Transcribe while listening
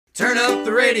Turn up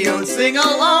the radio and sing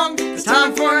along. It's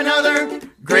time for another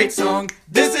great song.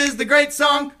 This is the Great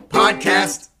Song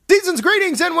Podcast. Season's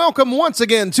greetings and welcome once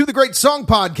again to the Great Song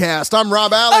Podcast. I'm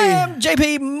Rob Alley. I'm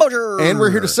JP Motor. And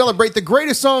we're here to celebrate the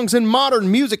greatest songs in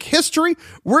modern music history.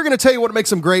 We're going to tell you what makes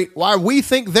them great, why we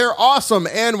think they're awesome,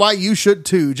 and why you should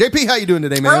too. JP, how you doing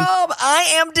today, man? Rob,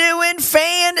 I am doing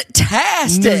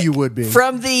fantastic. Knew you would be.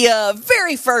 From the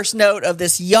very first note of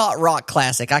this yacht rock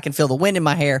classic, I can feel the wind in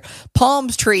my hair.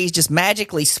 Palms trees just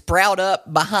magically sprout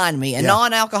up behind me. A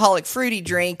non-alcoholic fruity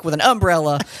drink with an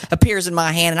umbrella appears in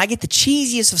my hand, and I get the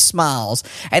cheesiest of smiles.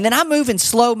 And then I move in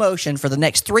slow motion for the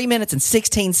next 3 minutes and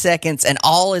 16 seconds, and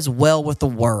all is well with the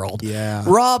world. Yeah.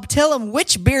 Rob, tell them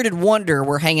which bearded wonder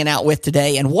we're hanging out with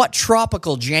today and what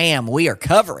tropical jam we are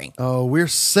covering. Oh, we're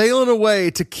sailing away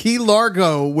to Key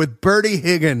Largo with Bertie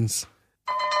Higgins.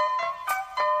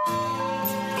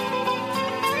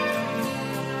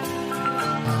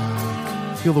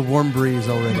 Feel the warm breeze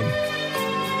already.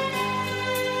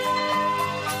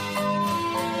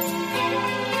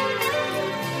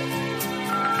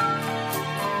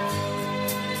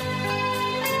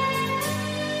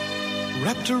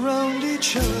 Wrapped around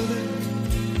each other,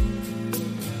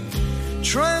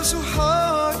 trying so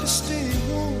hard to stay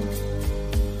warm.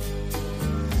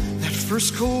 That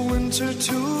first cold winter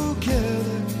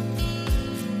together,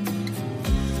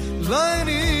 lying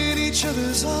in each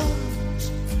other's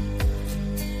arms,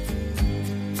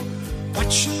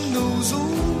 watching those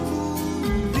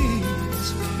old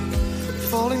leaves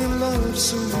falling in love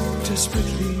so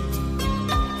desperately.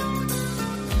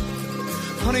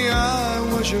 Honey, I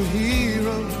was your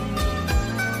hero,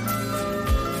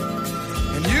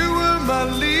 and you were my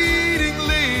leading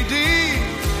lady.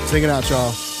 Sing it out,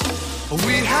 y'all.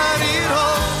 We had it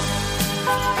all,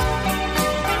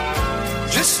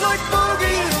 just like Bogey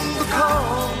and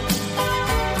Bacall,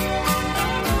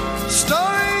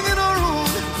 starring in our own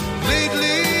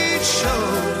late show,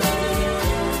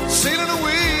 sailing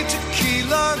away to Key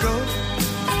Largo.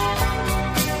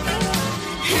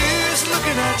 Here's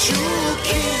looking at you,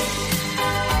 kid,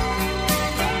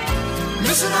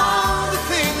 missing all the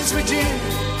things we did.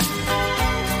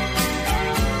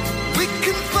 We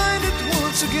can find it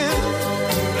once again,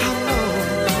 I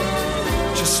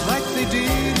know, just like they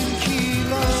did in Key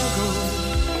Largo.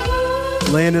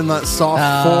 Landing that soft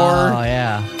Oh, four.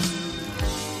 yeah.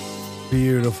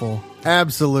 Beautiful.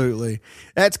 Absolutely.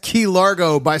 That's Key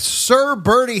Largo by Sir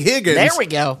Bertie Higgins. There we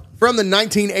go. From the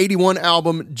 1981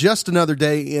 album, Just Another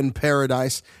Day in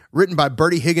Paradise, written by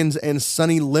Bertie Higgins and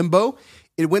Sonny Limbo.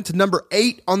 It went to number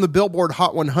 8 on the Billboard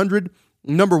Hot 100,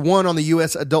 number 1 on the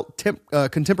U.S. Adult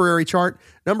Contemporary chart,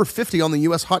 number 50 on the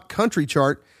U.S. Hot Country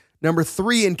chart, number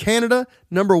 3 in Canada,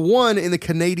 number 1 in the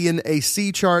Canadian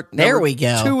AC chart. There we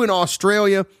go. 2 in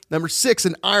Australia, number 6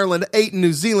 in Ireland, 8 in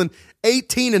New Zealand,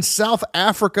 18 in South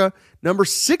Africa, number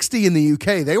 60 in the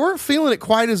UK. They weren't feeling it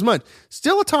quite as much.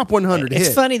 Still a top 100 hit.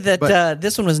 It's funny that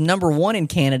this one was number 1 in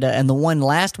Canada, and the one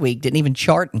last week didn't even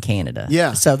chart in Canada.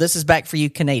 Yeah. So this is back for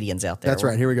you Canadians out there. That's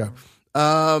right. Here we go.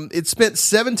 It spent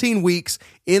 17 weeks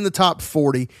in the top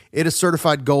 40. It is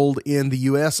certified gold in the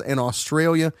U.S. and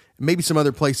Australia, maybe some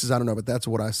other places. I don't know, but that's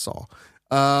what I saw.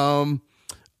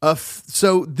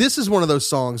 So this is one of those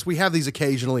songs. We have these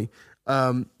occasionally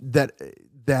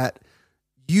that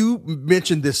you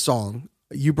mentioned this song.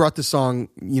 You brought this song,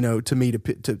 to me to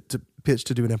pitch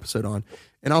to do an episode on,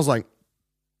 and I was like,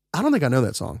 I don't think I know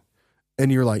that song,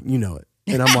 and you're like, you know it,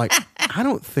 and I'm like, I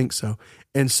don't think so,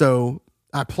 and so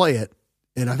I play it.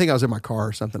 And I think I was in my car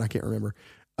or something. I can't remember.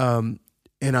 And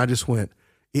I just went,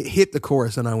 it hit the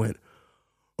chorus and I went,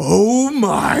 oh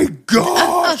my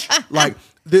gosh. Like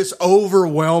this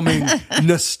overwhelming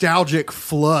nostalgic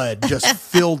flood just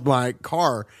filled my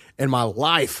car and my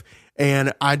life.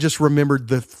 And I just remembered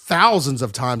the thousands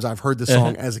of times I've heard the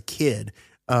song as a kid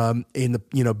in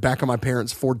the, back of my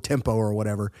parents' Ford Tempo or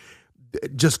whatever,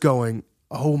 just going,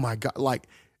 oh my God, like,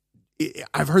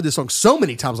 I've heard this song so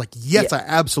many times. Like, yes, I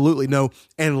absolutely know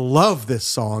and love this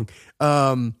song.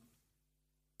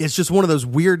 It's just one of those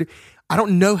weird, I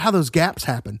don't know how those gaps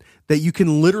happen, that you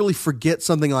can literally forget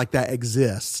something like that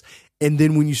exists. And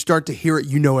then when you start to hear it,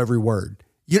 you know every word.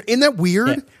 Isn't that weird?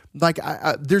 Yeah. Like,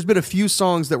 there's been a few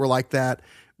songs that were like that,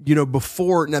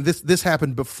 before. Now, this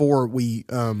happened before we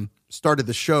started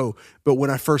the show, but when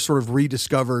I first sort of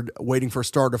rediscovered Waiting for a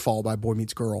Star to Fall by Boy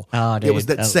Meets Girl, it was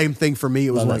that same thing for me.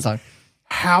 It was like,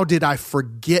 how did I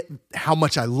forget how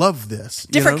much I love this?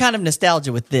 Different kind of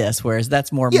nostalgia with this, whereas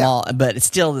that's more but it's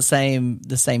still the same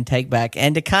take back.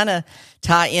 And to kind of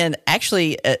tie in,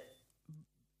 actually,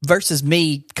 versus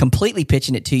me completely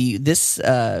pitching it to you, this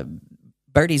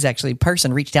Bertie's actually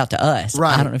person reached out to us.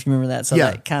 Right. I don't know if you remember that. So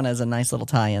Yeah. that kind of is a nice little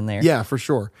tie in there. Yeah, for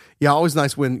sure. Yeah, always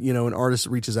nice when, an artist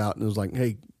reaches out and was like,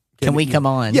 hey, Can we come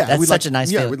on? Yeah, That's we'd such like, a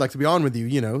nice Yeah, feeling. we'd like to be on with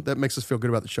you. That makes us feel good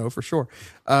about the show for sure.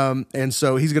 And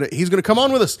so he's gonna come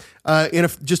on with us in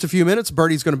just a few minutes.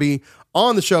 Bertie's gonna be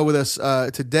on the show with us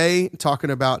today,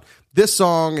 talking about this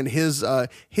song and his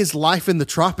life in the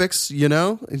tropics.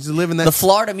 He's living that The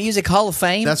Florida Music Hall of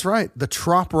Fame. That's right, the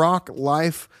trop rock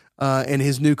life. And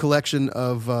his new collection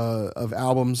of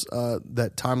albums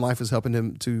that Time Life is helping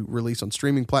him to release on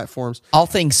streaming platforms. All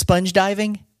things sponge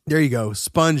diving. There you go,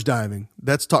 sponge diving.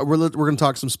 We're going to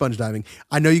talk some sponge diving.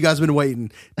 I know you guys have been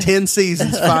waiting 10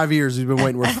 seasons, 5 years. You've been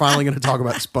waiting. We're finally going to talk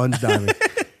about sponge diving.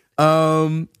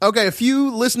 Okay, a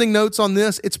few listening notes on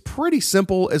this. It's pretty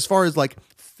simple as far as like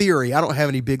theory. I don't have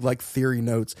any big like theory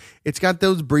notes. It's got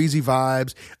those breezy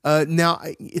vibes. Now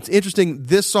it's interesting.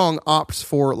 This song opts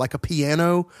for like a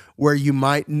piano where you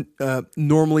might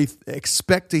normally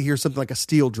expect to hear something like a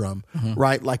steel drum,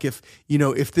 right? Like if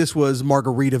this was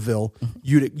Margaritaville,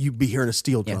 you'd be hearing a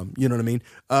steel drum. You know what I mean?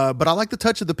 But I like the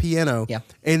touch of the piano. Yeah.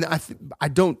 And I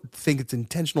don't think it's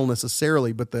intentional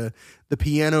necessarily, but the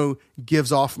piano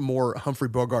gives off more Humphrey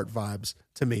Bogart vibes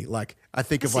to me. Like I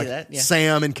think of like that, yeah.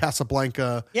 Sam in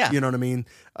Casablanca. Yeah. You know what I mean?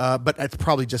 But it's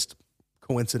probably just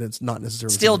coincidence, not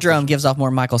necessarily. Steel drum gives off more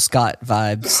Michael Scott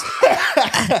vibes.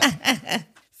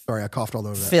 Sorry, I coughed all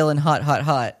over that. Feeling hot, hot,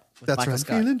 hot. With That's Michael right.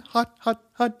 Scott. Feeling hot, hot,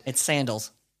 hot. It's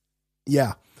sandals.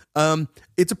 Yeah.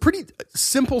 It's a pretty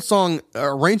simple song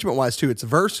arrangement wise too. It's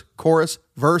verse,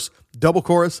 double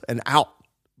chorus, and out.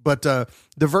 But the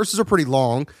verses are pretty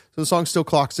long, so the song still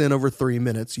clocks in over 3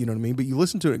 minutes. You know what I mean? But you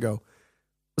listen to it and go,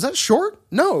 was that short?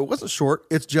 No, it wasn't short.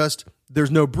 It's just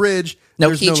there's no bridge,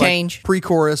 No key change. like,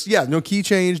 pre-chorus. Yeah, no key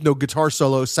change, no guitar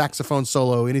solo, saxophone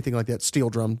solo, anything like that. Steel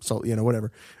drum, so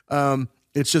whatever.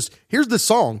 It's just here's the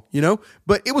song,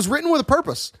 But it was written with a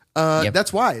purpose. Yep.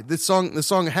 That's why this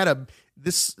song had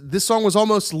this song was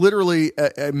almost literally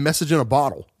a message in a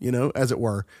bottle, as it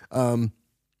were.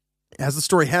 As the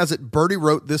story has it, Bertie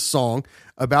wrote this song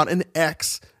about an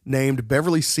ex named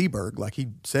Beverly Seaberg, like he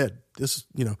said,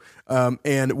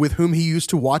 and with whom he used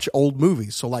to watch old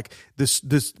movies. So like this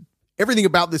everything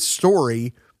about this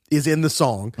story is in the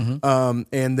song.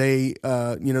 And they,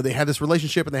 they had this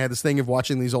relationship and they had this thing of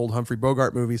watching these old Humphrey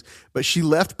Bogart movies, but she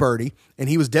left Bertie and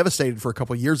he was devastated for a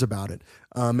couple of years about it.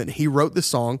 And he wrote this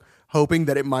song hoping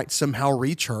that it might somehow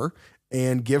reach her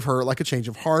and give her like a change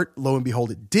of heart. Lo and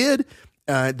behold, it did.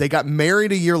 They got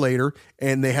married a year later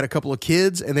and they had a couple of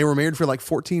kids and they were married for like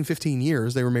 14, 15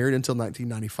 years. They were married until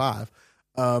 1995.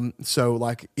 So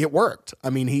like it worked. I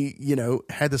mean, he,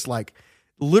 had this like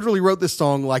literally wrote this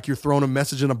song like you're throwing a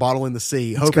message in a bottle in the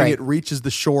sea, hoping great. it reaches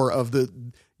the shore of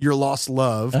your lost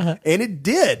love. And it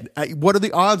did. What are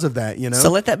the odds of that, So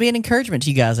let that be an encouragement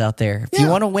to you guys out there. If you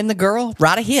want to win the girl,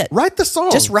 write a hit. Write the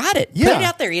song. Just write it. Yeah. Put it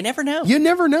out there. You never know. You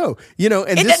never know.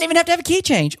 And It doesn't even have to have a key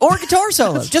change or a guitar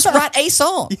solo. Just write a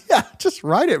song. Yeah, just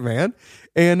write it, man.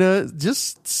 And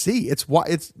just see. It's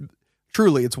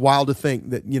truly wild to think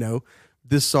that,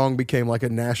 this song became like a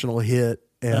national hit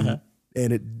and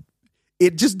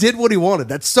it just did what he wanted.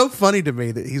 That's so funny to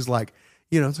me that he's like,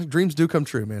 it's like dreams do come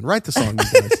true, man. Write the song,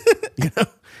 you guys.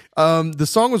 The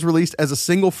song was released as a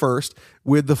single first,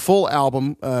 with the full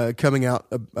album coming out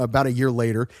about a year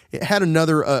later. It had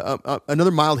another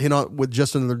mild hit on with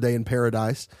Just Another Day in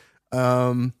Paradise.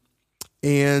 A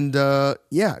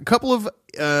couple of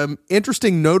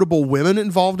interesting, notable women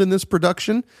involved in this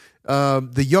production.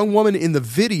 The young woman in the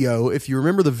video, if you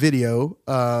remember the video,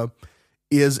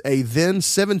 is a then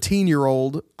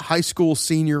 17-year-old high school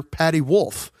senior, Patty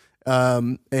Wolf.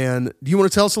 And do you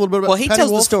want to tell us a little bit about Well, he Patty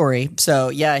tells Wolf? the story. So,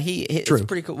 yeah, it's True.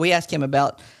 pretty cool. We asked him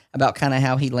about kind of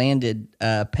how he landed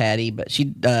Patty, but she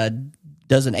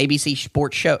does an ABC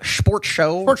sports show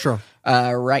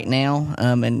right now.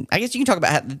 And I guess you can talk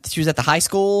about how she was at the high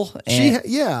school.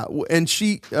 And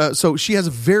she has a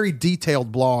very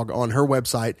detailed blog on her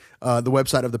website, the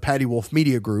website of the Patty Wolf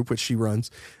Media Group, which she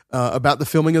runs, about the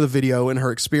filming of the video and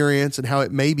her experience and how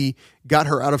it maybe got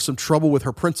her out of some trouble with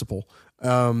her principal.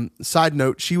 Side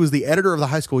note, she was the editor of the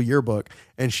high school yearbook,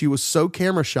 and she was so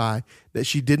camera shy that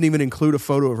she didn't even include a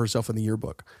photo of herself in the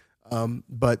yearbook.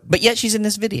 But yet she's in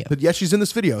this video.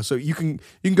 So you can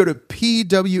go to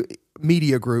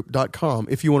pwmediagroup.com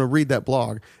if you want to read that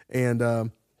blog,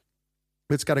 and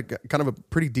it's got a kind of a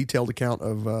pretty detailed account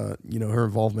of her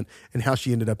involvement and how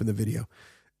she ended up in the video,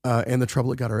 and the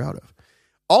trouble it got her out of.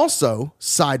 Also,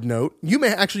 side note, you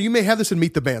may have this in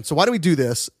Meet the Band. So why don't we do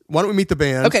this? Why don't we meet the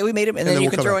band? Okay, we made him, and then you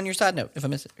we'll can come throw back. in your side note if I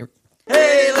miss it.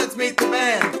 Hey, let's meet the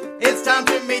band. It's time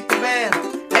to meet the band.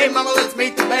 Hey, mama, let's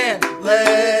meet the band.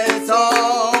 Let's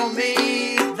all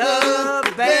meet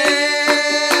the band.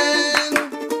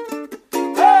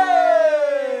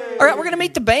 Hey! All right, we're going to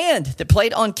meet the band that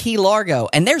played on Key Largo,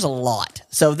 and there's a lot.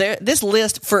 So this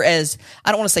list, for as,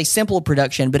 I don't want to say simple a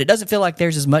production, but it doesn't feel like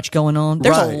there's as much going on.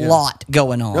 There's a lot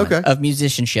going on of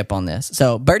musicianship on this.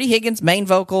 So Bertie Higgins, main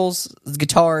vocals,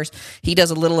 guitars. He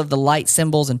does a little of the light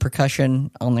cymbals and percussion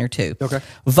on there too. Okay.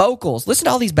 Vocals. Listen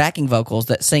to all these backing vocals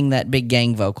that sing that big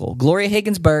gang vocal. Gloria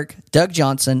Higgins-Burke, Doug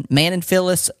Johnson, Man and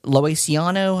Phyllis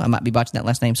Loisiano. I might be botching that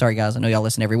last name. Sorry, guys. I know y'all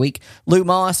listen every week. Lou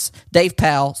Moss, Dave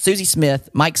Powell, Susie Smith,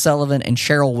 Mike Sullivan, and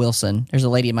Cheryl Wilson. There's a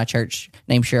lady in my church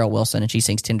named Cheryl Wilson, and she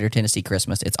sings Tender Tennessee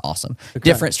Christmas. It's awesome. Okay.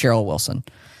 Different Cheryl Wilson.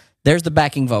 There's the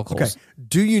backing vocals. Okay.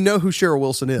 Do you know who Cheryl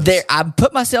Wilson is? I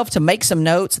put myself to make some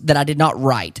notes that I did not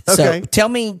write. Okay. So tell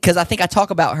me, because I think I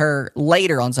talk about her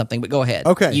later on something, but go ahead.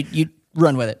 Okay. You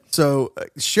run with it. So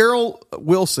Cheryl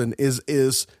Wilson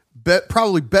is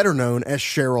probably better known as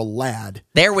Cheryl Ladd.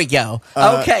 There we go.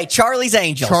 Okay, Charlie's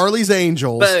Angels. Charlie's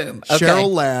Angels. Boom. Okay.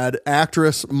 Cheryl Ladd,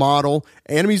 actress, model,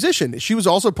 and a musician. She was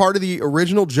also part of the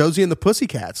original Josie and the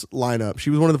Pussycats lineup. She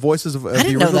was one of the voices of the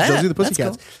original Josie and the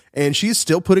Pussycats. Cool. And she's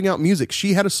still putting out music.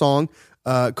 She had a song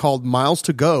called Miles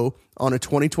to Go on a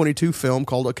 2022 film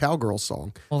called A Cowgirl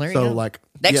Song. Well, there you go.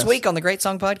 Next yes. week on the Great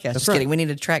Song Podcast. That's Just kidding. We need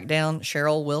to track down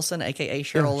Cheryl Wilson, a.k.a.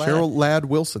 Cheryl Ladd. Cheryl Ladd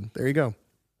Wilson. There you go.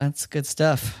 That's good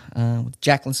stuff.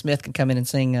 Jacqueline Smith can come in and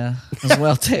sing as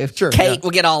well, too. Sure. Kate,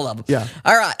 we'll get all of them. Yeah.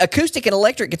 All right. Acoustic and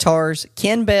electric guitars,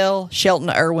 Ken Bell,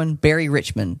 Shelton Irwin, Barry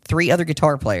Richmond. 3 other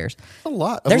guitar players. A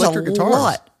lot of There's electric a guitars.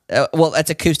 Lot. Well, that's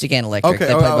acoustic and electric. Okay.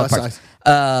 They play both that's parts.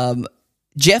 nice.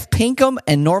 Jeff Pinkham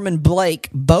and Norman Blake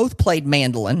both played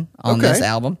mandolin on this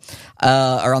album,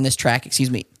 or on this track,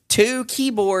 excuse me. 2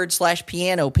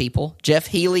 keyboard/piano people, Jeff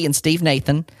Healy and Steve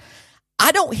Nathan.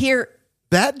 I don't hear...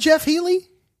 That Jeff Healy?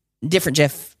 Different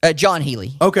Jeff, John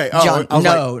Healy. Okay. John,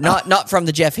 not from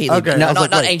the Jeff Healy. Okay. No,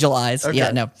 not Angel Eyes. Okay.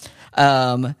 Yeah, no.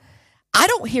 I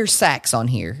don't hear sax on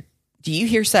here. Do you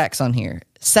hear sax on here?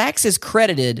 Sax is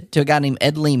credited to a guy named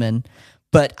Ed Lehman,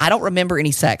 but I don't remember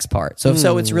any sax part. So if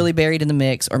so, it's really buried in the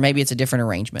mix, or maybe it's a different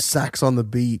arrangement. Sax on the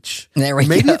Beach. There we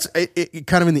maybe go. It's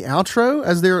kind of in the outro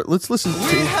as they're. Let's listen to.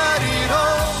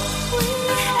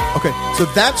 Okay, so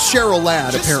that's Cheryl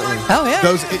Ladd apparently.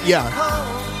 Oh yeah.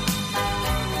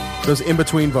 Those in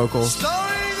between vocals.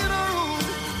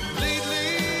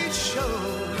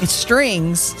 It's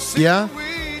strings. Yeah.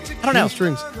 I don't know.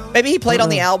 Strings. Maybe he played on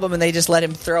the album and they just let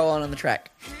him throw on the track.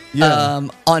 Yeah.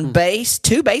 On bass,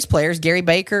 2 bass players, Gary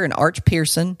Baker and Arch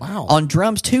Pearson. Wow. On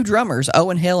drums, 2 drummers,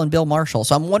 Owen Hill and Bill Marshall.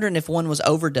 So I'm wondering if one was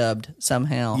overdubbed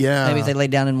somehow. Yeah. Maybe if they laid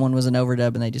down and one was an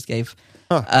overdub and they just gave...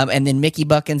 and then Mickey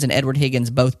Buckins and Edward Higgins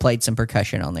both played some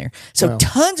percussion on there. So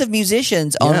tons of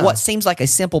musicians on what seems like a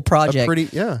simple project.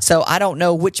 So I don't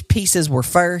know which pieces were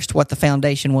first, what the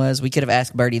foundation was. We could have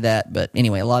asked Bertie that, but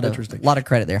anyway, a lot of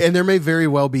credit there. And there may very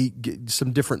well be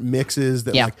some different mixes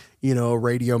that like, a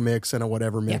radio mix and a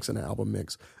whatever mix and an album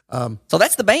mix. So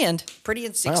that's the band. Pretty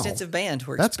extensive band.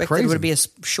 We're expecting it would be a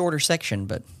shorter section,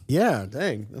 but yeah,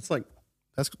 dang.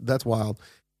 That's wild.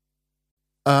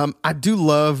 I do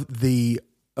love the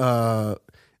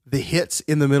hits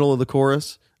in the middle of the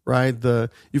chorus, right?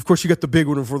 Of course you got the big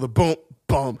one for the bump,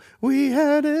 bump. We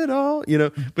had it all,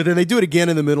 but then they do it again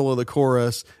in the middle of the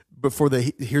chorus before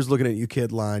the "Here's looking at you,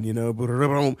 kid" line,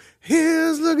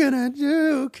 Here's looking at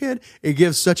you, kid. It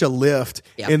gives such a lift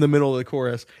in the middle of the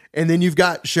chorus, and then you've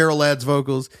got Cheryl Ladd's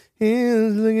vocals.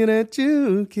 Here's looking at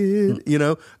you, kid.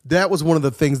 That was one of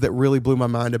the things that really blew my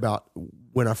mind about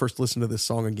when I first listened to this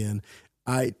song again.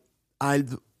 I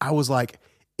was like,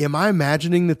 am I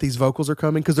imagining that these vocals are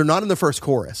coming? Because they're not in the first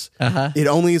chorus. It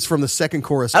only is from the second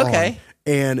chorus on.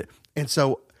 And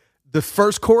so the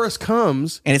first chorus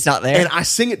comes. And it's not there. And I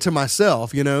sing it to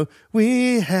myself,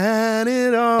 we had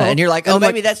it all. And you're like,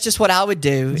 maybe that's just what I would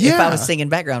do if I was singing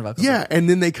background vocals. Yeah, and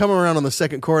then they come around on the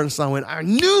second chorus and I went, I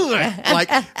knew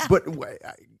it.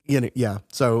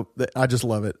 So I just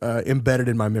love it. Embedded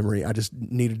in my memory. I just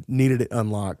needed it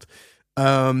unlocked.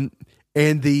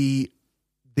 And the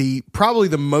probably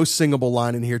the most singable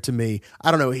line in here to me,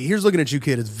 I don't know, "Here's looking at you,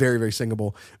 kid" is very, very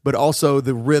singable, but also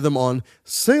the rhythm on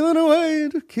 "Sailing Away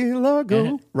to Key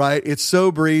Largo," right? It's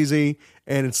so breezy,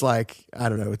 and it's like, I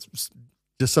don't know, it's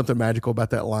just something magical about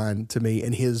that line to me,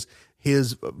 and his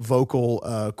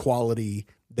vocal quality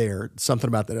there, something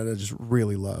about that I just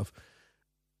really love.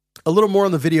 A little more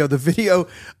on the video. The video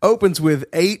opens with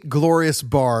 8 glorious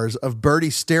bars of Bertie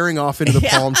staring off into the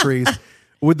palm trees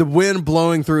with the wind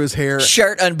blowing through his hair,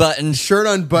 Shirt unbuttoned,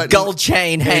 gold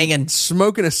chain hanging,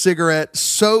 smoking a cigarette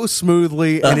so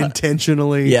smoothly and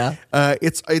intentionally. Yeah.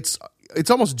 It's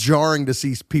almost jarring to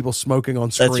see people smoking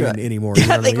on screen anymore.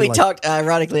 I think we talked,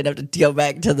 ironically enough, to go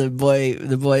back to the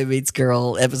boy meets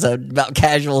girl episode about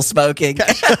casual smoking.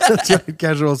 That's right,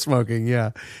 casual smoking.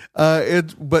 Yeah,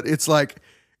 but it's like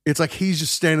he's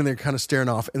just standing there, kind of staring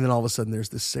off, and then all of a sudden there's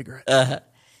this cigarette.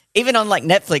 Even on like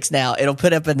Netflix now, it'll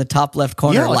put up in the top left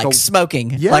corner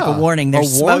smoking, like a warning.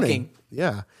 There's smoking.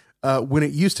 Yeah, when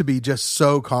it used to be just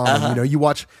so common. You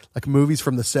watch like movies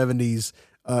from the 70s.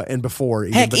 And before.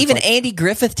 Even Andy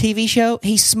Griffith TV show,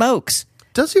 he smokes.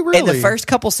 Does he really? In the first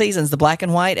couple seasons, the black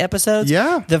and white episodes,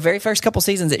 the very first couple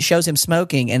seasons, it shows him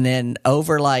smoking, and then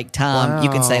over like time, you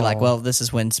can say like, well, this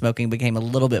is when smoking became a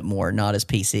little bit more not as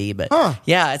PC. But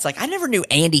yeah, it's like I never knew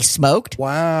Andy smoked.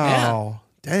 Wow,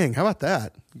 dang, how about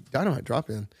that? Dynamite drop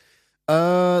in.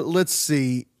 Let's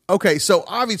see. Okay, so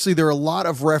obviously there are a lot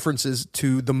of references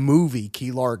to the movie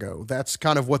Key Largo. That's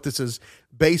kind of what this is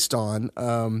based on.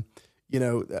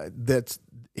 That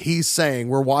he's saying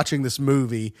we're watching this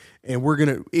movie and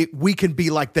we can be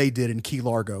like they did in Key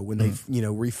Largo when they,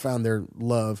 refound their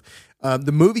love.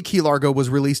 The movie Key Largo was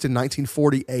released in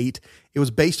 1948. It was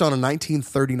based on a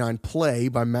 1939 play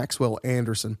by Maxwell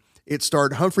Anderson. It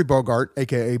starred Humphrey Bogart,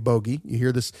 a.k.a. Bogey. You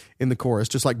hear this in the chorus,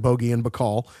 just like Bogey and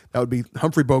Bacall. That would be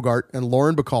Humphrey Bogart and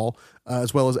Lauren Bacall,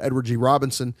 as well as Edward G.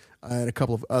 Robinson and a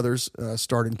couple of others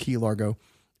starred in Key Largo.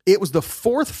 It was the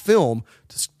fourth film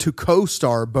to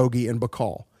co-star Bogey and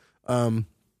Bacall.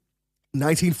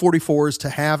 1944's To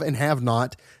Have and Have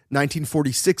Not,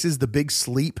 1946's The Big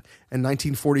Sleep, and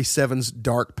 1947's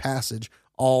Dark Passage,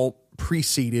 all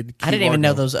preceded Key I didn't even Largo.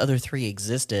 know those other three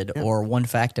existed or one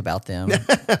fact about them.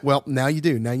 Well, now you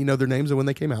do. Now you know their names and when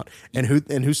they came out and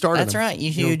who started That's them. right.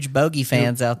 You huge Bogey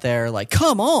fans out there like,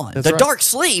 come on. That's the right. Dark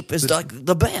Sleep is like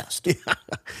the best.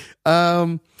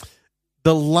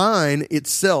 The line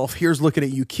itself, "Here's looking at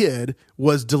you, kid,"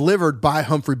 was delivered by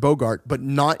Humphrey Bogart, but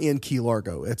not in Key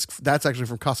Largo. That's actually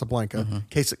from Casablanca.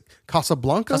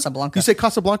 Casablanca? Casablanca. You say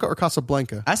Casablanca or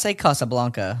Casablanca? I say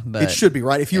Casablanca, but It should be,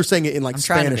 right? If you were saying it in like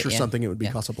trying to Spanish be, or yeah. something, it would be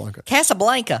Yeah. Casablanca.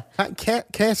 Casablanca.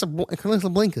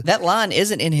 Casablanca. That line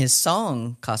isn't in his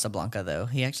song Casablanca, though.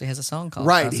 He actually has a song called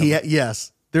Right. Casablanca.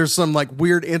 Yes. There's some like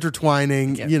weird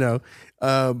intertwining,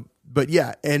 but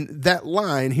yeah. And that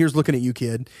line, "Here's looking at you,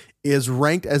 kid," is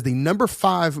ranked as the number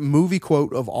 5 movie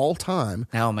quote of all time.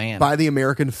 Oh, man. By the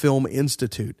American Film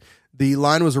Institute. The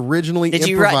line was originally Did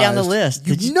you improvised. write down the list?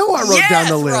 You know I wrote down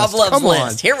the list. Rob loves Come on.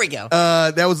 list. Here we go.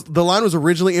 The line was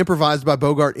originally improvised by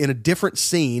Bogart in a different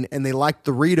scene, and they liked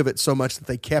the read of it so much that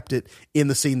they kept it in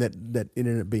the scene that it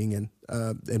ended up being in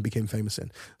and became famous in.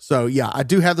 So yeah, I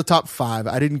do have the top 5.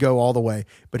 I didn't go all the way,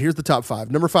 but here's the top 5.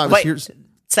 Number 5 Wait, is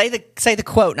say the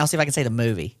quote, and I'll see if I can say the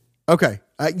movie. Okay.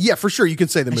 Yeah, for sure. You can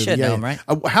say the movie. should Yeah, know yeah. 'em,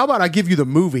 right? How about I give you the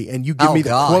movie and you give me the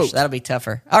quote? That'll be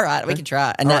tougher. All right, we can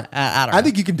try. And All right. I don't know. I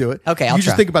think you can do it. Okay, I'll You just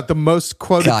try. think about the most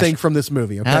quoted Gosh. thing from this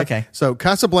movie. Okay. Okay. So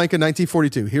Casablanca,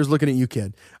 1942. Here's looking at you,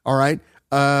 kid. All right.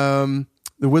 The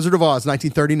Wizard of Oz,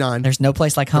 1939. There's no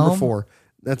place like home. Number 4.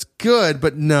 That's good,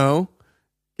 but no.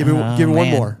 Give me one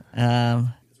more.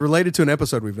 It's related to an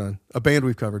episode we've done, a band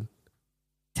we've covered.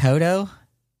 Toto.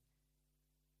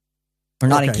 We're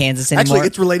not in Okay. Kansas anymore. Actually,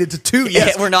 it's related to 2.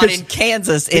 Yes, we're not in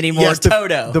Kansas anymore. Yes,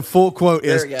 Toto. The full quote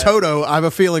There is we go. Toto. I have a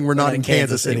feeling we're not in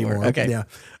Kansas anymore. Okay.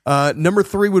 Yeah. Number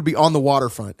 3 would be On the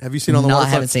Waterfront. Have you seen On the No, I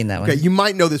Waterfront? haven't seen that one. Okay, you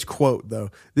might know this quote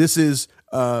though. This is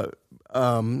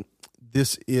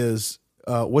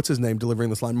what's his name delivering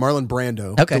this line? Marlon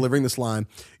Brando delivering this line.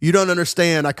 "You don't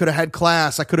understand. I could have had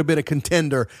class. I could have been a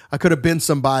contender. I could have been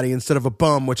somebody instead of a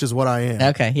bum, which is what I am."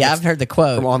 Okay, yeah, I've heard the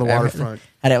quote from On the Waterfront.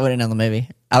 I wouldn't know the movie.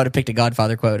 I would have picked a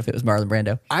Godfather quote if it was Marlon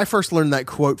Brando. I first learned that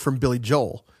quote from Billy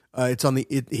Joel. It's on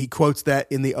he quotes that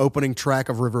in the opening track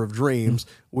of River of Dreams,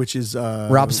 which is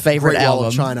Rob's favorite Great Wall album.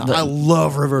 of China. I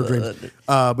love River of Dreams.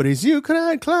 But he's, "You could have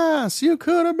had class. You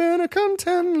could have been a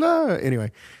contender."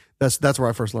 Anyway, that's where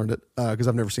I first learned it because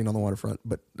I've never seen On the Waterfront.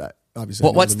 But obviously,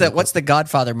 Well, what's the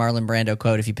Godfather Marlon Brando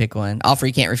quote if you pick one? Offer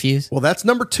you can't refuse. Well, that's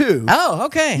number 2. Oh,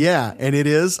 okay. Yeah, and it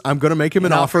is, "I'm going to make him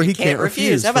an offer he can't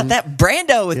refuse." How about that?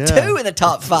 Brando with 2 in the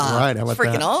top 5. Right, how about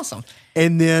Freaking that? awesome.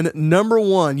 And then number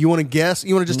 1, you want to guess?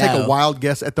 You want to just take No. a wild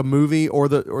guess at the movie or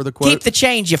the quote? Keep the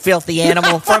change, you filthy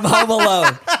animal, from Home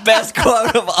Alone. Best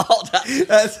quote of all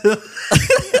time.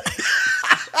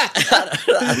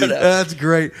 I don't know. That's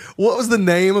great. What was the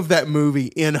name of that movie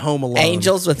in Home Alone?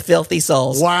 Angels with filthy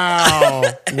souls. Wow.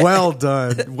 Well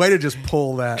done. Way to just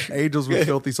pull that. Angels with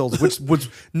Filthy Souls, which was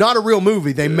not a real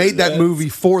movie. They made that movie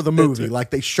for the movie. Like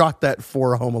they shot that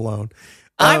for Home Alone.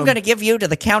 I'm going to give you to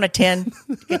the count of 10.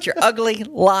 Get your ugly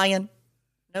lying.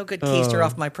 No good keister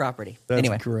off my property. That's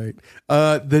anyway, great.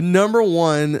 The number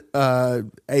one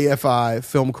AFI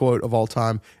film quote of all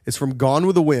time is from Gone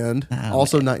with the Wind,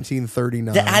 also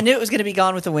 1939. I knew it was going to be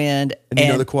Gone with the Wind. And you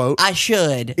know the quote? I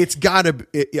should. It's got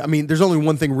to. I mean, there's only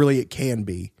one thing really it can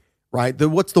be, right?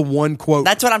 What's the one quote?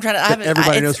 That's what I'm trying to.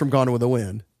 Everybody knows from Gone with the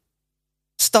Wind.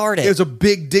 Started. It was a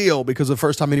big deal because the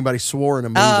first time anybody swore in a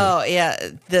movie. Oh yeah,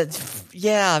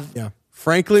 Yeah.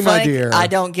 Frankly, my dear, I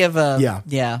don't give a.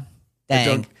 Yeah.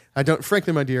 Dang. I don't.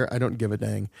 Frankly, my dear, I don't give a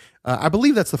dang. I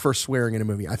believe that's the first swearing in a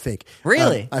movie. I think.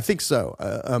 Really? I think so.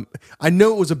 I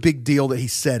know it was a big deal that he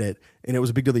said it, and it was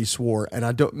a big deal that he swore. And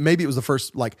I don't. Maybe it was the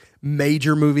first like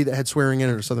major movie that had swearing in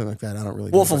it or something like that. I don't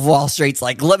really. Wolf of Wall Street's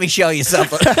like, let me show you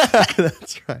something.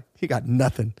 That's right. You got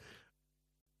nothing.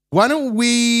 Why don't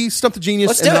we stump the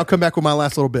genius, and then I'll come back with my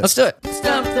last little bit. Let's do it.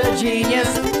 Stump the genius,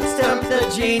 stump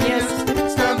the genius,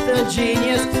 stump the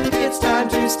genius. It's time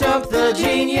to stump the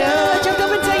genius. Jump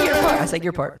up and say your part. I say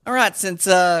your part. All right, since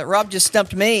Rob just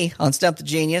stumped me on Stump the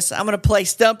Genius, I'm going to play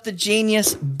Stump the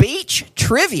Genius Beach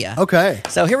Trivia. Okay.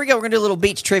 So here we go. We're going to do a little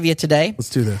beach trivia today. Let's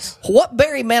do this. What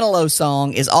Barry Manilow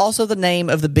song is also the name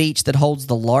of the beach that holds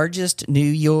the largest New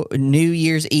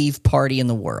Year's Eve party in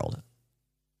the world?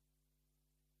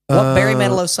 What Barry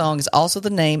Manilow song is also the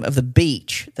name of the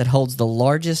beach that holds the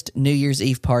largest New Year's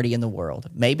Eve party in the world?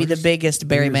 Maybe the biggest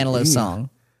Barry Manilow song.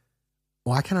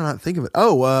 Why can I not think of it?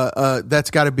 Oh, that's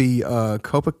got to be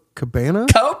Copacabana?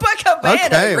 Copacabana.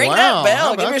 Okay, Ring wow. that bell.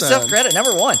 How Give about yourself that? credit.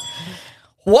 Number one.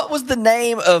 What was the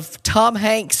name of Tom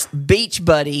Hanks' beach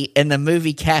buddy in the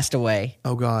movie Castaway?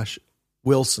 Oh, gosh.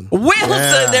 Wilson.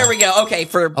 Wilson. There we go. Okay,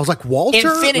 for I was like, Walter?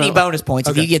 infinity No. bonus points.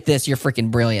 Okay. If you get this, you're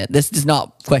freaking brilliant. This is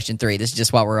not question 3. This is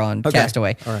just while we're on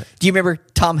Castaway. All right. Do you remember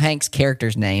Tom Hanks'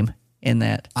 character's name in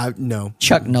that? No.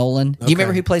 Chuck Nolan. Do you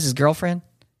remember Okay. who plays his girlfriend?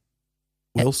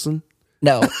 Wilson?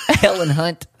 No, Helen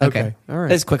Hunt. Okay. All right.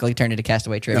 Let's quickly turn into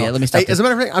Castaway trivia. No. Let me stop. Hey, as a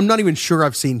matter of fact, I'm not even sure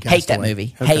I've seen Castaway. Hate that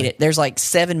movie. Okay. Hate it. There's like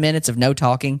 7 minutes of no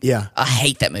talking. Yeah. I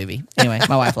hate that movie. Anyway,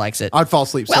 my wife likes it. I'd fall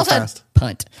asleep Well so done. fast.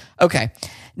 Punt. Okay.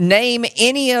 Name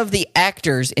any of the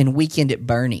actors in Weekend at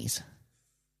Bernie's.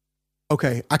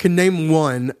 Okay, I can name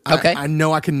one. Okay. I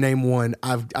know I can name one.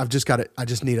 I've just got it. I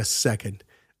just need a second.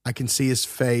 I can see his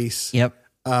face. Yep.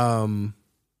 And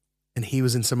he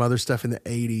was in some other stuff in the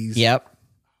 80s. Yep.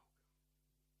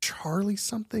 Charlie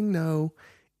something? No.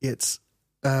 It's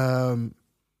oh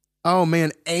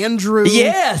man, Andrew.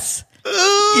 Yes.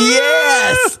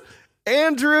 Yes.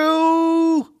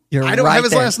 Andrew. You're I don't right have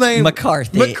his there. last name.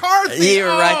 McCarthy. McCarthy. You're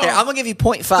right there. I'm gonna give you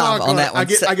 0.5 on that one.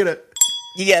 I get a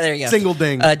Yeah, there you go. single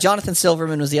ding. Jonathan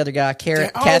Silverman was the other guy.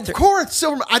 Of course,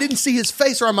 Silverman. I didn't see his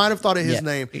face, or I might have thought of his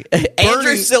name.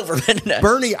 Andrew Silverman. No.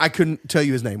 Bernie, I couldn't tell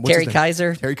you his name. What's Terry his name?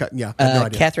 Kaiser. Terry Kaiser. Yeah, I have no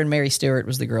idea. Catherine Mary Stewart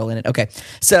was the girl in it. Okay,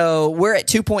 so we're at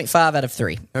 2.5 out of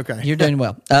 3. Okay. You're doing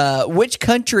well. Which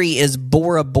country is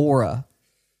Bora Bora?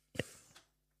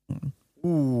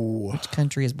 Ooh. Which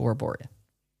country is Bora Bora?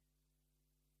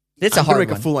 It's I'm a hard gonna make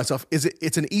one. a fool of myself.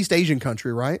 It's an East Asian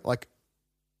country, right? Like,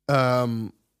 I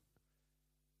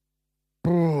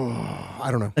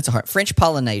don't know. It's a hard. French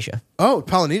Polynesia. Oh,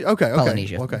 Polynesia. Okay.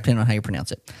 Polynesia. Okay. Depending on how you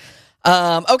pronounce it.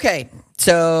 Okay,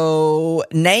 so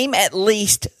name at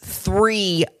least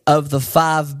 3 of the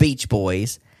 5 Beach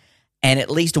Boys, and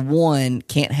at least one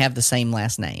can't have the same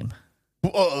last name.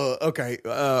 Okay.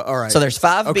 All right. So there's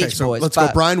 5 Okay, Beach so Boys. let's 5.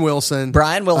 go. Brian Wilson.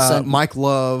 Mike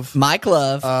Love. Mike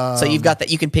Love. So you've got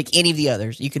that. You can pick any of the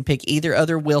others. You can pick either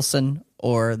other Wilson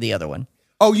or the other one.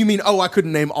 Oh, you mean? Oh, I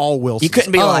couldn't name all Wilsons. You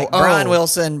couldn't be like Brian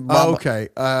Wilson. Blah, blah. Okay.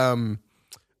 And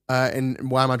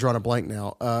why am I drawing a blank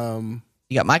now?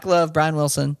 You got Mike Love, Brian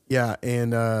Wilson. Yeah,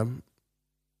 and I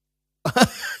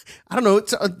don't know.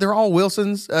 It's they're all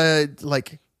Wilsons.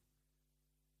 Like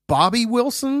Bobby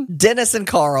Wilson, Dennis and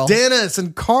Carl. Dennis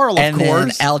and Carl, of and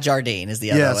course. then Al Jardine is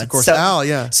the other one. Yes, of course. So, Al,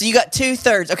 yeah. So you got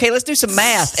 2/3. Okay, let's do some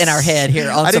math in our head here.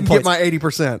 On I some didn't points. get my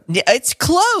 80%. Yeah, it's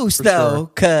close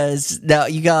though, because no,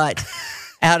 you got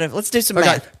out of. Let's do some I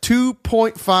math. got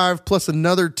 2.5 plus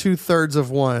another 2/3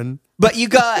 of one. But you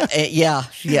got I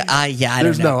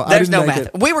There's don't know. no- I There's didn't no make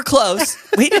math. it. We were close.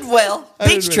 We did well.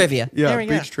 Beach trivia. Yeah, there we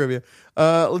go. beach trivia.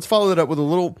 Let's follow that up with a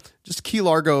little, just Key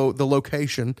Largo, the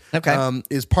location. Okay.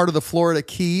 Is part of the Florida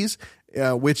Keys,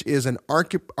 which is an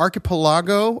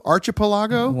archipelago.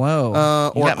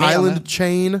 Whoa. You Or got me on island that.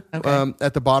 chain Okay.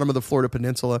 at the bottom of the Florida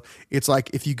Peninsula. It's like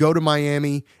if you go to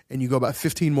Miami and you go about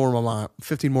 15 more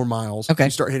miles, Okay. you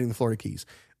start hitting the Florida Keys.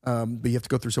 But you have to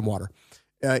go through some water.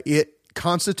 It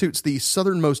constitutes the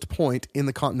southernmost point in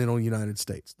the continental United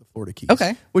States, the Florida Keys.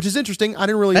 Okay. Which is interesting. I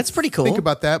didn't really That's pretty cool. think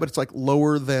about that, but it's like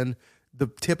lower than the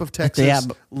tip of Texas, Yeah.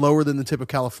 lower than the tip of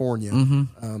California.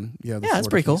 Mm-hmm. Yeah, that's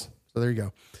pretty cool. So there you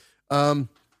go. And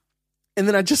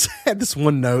then I just had this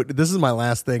one note. This is my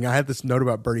last thing. I had this note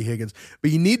about Bertie Higgins,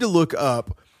 but you need to look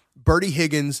up Bertie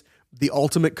Higgins, The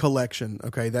Ultimate Collection.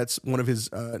 Okay, that's one of his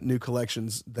new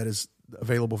collections that is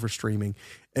available for streaming.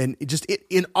 And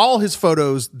in all his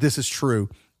photos, this is true,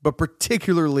 but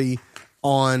particularly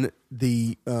on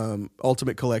the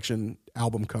Ultimate Collection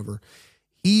album cover,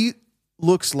 he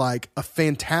looks like a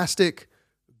fantastic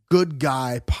good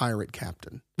guy pirate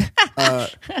captain.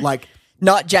 Like,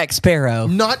 not Jack Sparrow.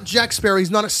 not Jack Sparrow. He's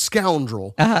not a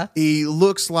scoundrel. He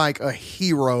looks like a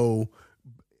hero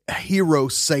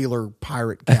sailor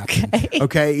pirate captain.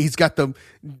 Okay. He's got the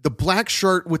black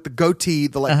shirt with the goatee,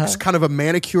 it's kind of a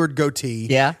manicured goatee.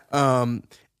 Yeah.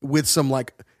 With some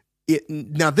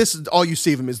now this is all you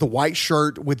see of him is the white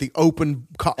shirt with the open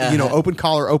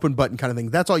collar, open button kind of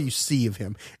thing. That's all you see of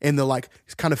him. And the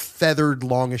kind of feathered,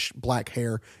 longish black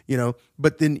hair,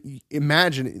 but then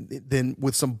imagine then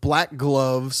with some black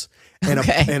gloves and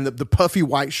and the puffy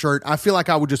white shirt, I feel like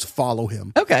I would just follow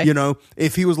him. Okay.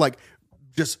 If he was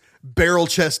just barrel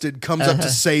chested, comes up to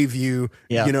save you,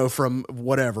 from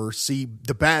whatever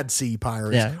the bad sea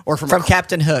pirates, or from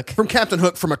Captain Hook,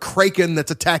 from a kraken that's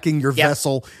attacking your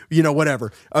vessel,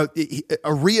 whatever. A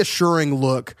reassuring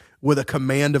look with a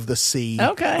command of the sea.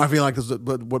 Okay, I feel like this is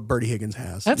what Bertie Higgins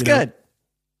has. That's good.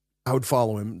 I would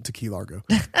follow him to Key Largo.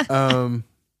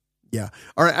 Yeah.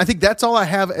 All right. I think that's all I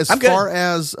have as far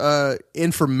as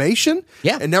information.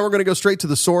 Yeah. And now we're going to go straight to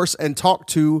the source and talk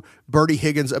to Bertie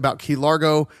Higgins about Key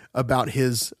Largo, about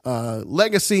his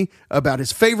legacy, about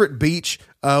his favorite beach,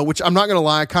 which I'm not going to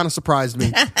lie, kind of surprised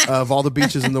me of all the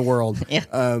beaches in the world.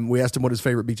 We asked him what his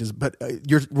favorite beach is, but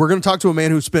we're going to talk to a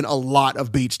man who spent a lot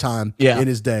of beach time in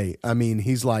his day. I mean,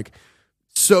 he's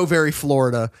so very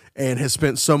Florida and has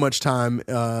spent so much time,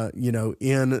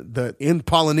 in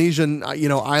Polynesian,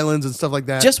 islands and stuff like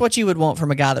that. Just what you would want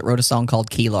from a guy that wrote a song called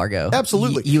Key Largo.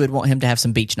 Absolutely. You would want him to have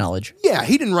some beach knowledge. Yeah.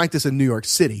 He didn't write this in New York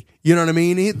City. You know what I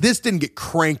mean? This didn't get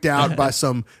cranked out by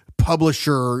some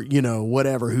publisher,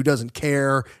 whatever, who doesn't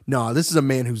care. No, this is a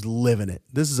man who's living it.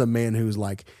 This is a man who's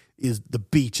the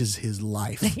beach is his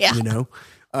life,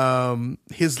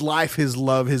 his life, his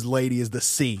love, his lady is the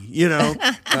sea,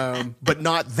 but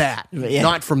not that,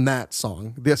 not from that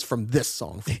song. From this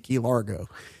song from Key Largo.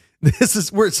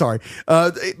 We're sorry.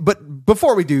 But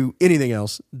before we do anything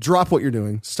else, drop what you're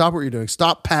doing. Stop what you're doing.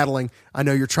 Stop paddling. I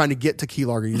know you're trying to get to Key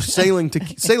Largo. You're sailing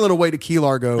away to Key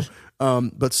Largo.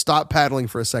 But stop paddling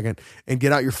for a second and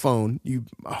get out your phone.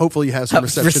 Hopefully you have some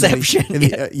reception.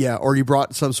 Or you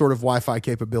brought some sort of Wi-Fi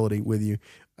capability with you.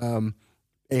 And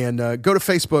go to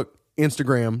Facebook,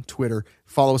 Instagram, Twitter.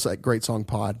 Follow us at Great Song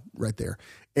Pod right there.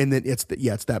 And then it's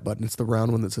that button. It's the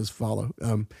round one that says follow.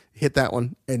 Hit that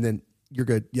one, and then you're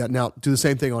good. Yeah. Now do the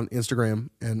same thing on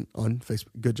Instagram and on Facebook.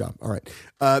 Good job. All right.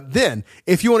 Then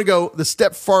if you want to go the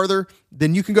step farther,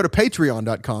 then you can go to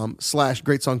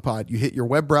patreon.com/greatsongpod. You hit your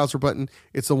web browser button.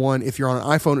 It's the one. If you're on an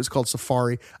iPhone, it's called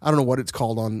Safari. I don't know what it's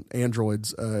called on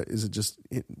Androids. Is it just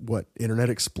Internet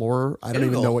Explorer? I don't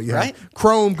even know what you have.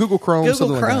 Chrome, Google Chrome,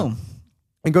 something like that.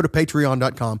 And go to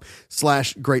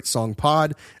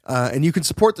patreon.com/greatsongpod. And you can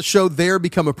support the show there,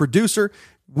 become a producer.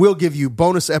 We'll give you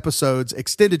bonus episodes,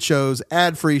 extended shows,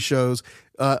 ad-free shows,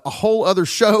 a whole other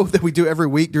show that we do every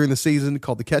week during the season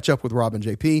called The Catch Up with Rob and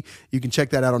JP. You can check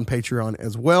that out on Patreon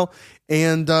as well.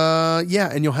 And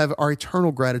and you'll have our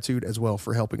eternal gratitude as well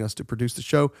for helping us to produce the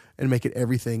show and make it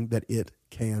everything that it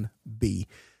can be.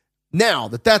 Now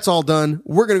that that's all done,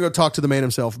 we're going to go talk to the man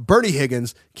himself, Bertie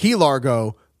Higgins, Key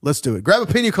Largo. Let's do it. Grab a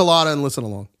pina colada and listen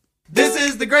along. This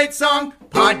is the Great Song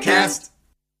Podcast.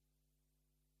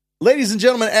 Ladies and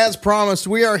gentlemen, as promised,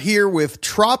 we are here with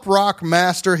trop rock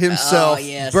master himself,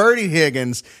 Bertie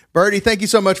Higgins. Bertie, thank you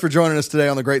so much for joining us today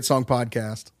on the Great Song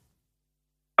Podcast.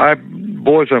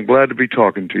 Boys, I'm glad to be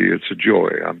talking to you. It's a joy.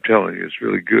 I'm telling you, it's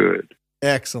really good.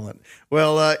 Excellent.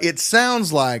 Well, it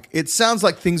sounds like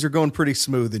things are going pretty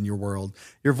smooth in your world.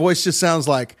 Your voice just sounds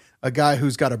like a guy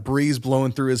who's got a breeze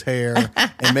blowing through his hair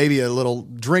and maybe a little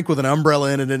drink with an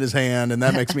umbrella in it in his hand, and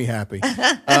that makes me happy.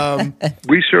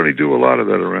 We certainly do a lot of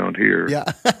that around here. Yeah.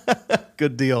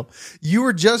 Good deal. You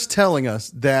were just telling us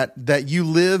that you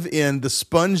live in the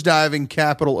sponge diving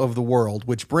capital of the world,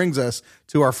 which brings us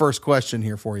to our first question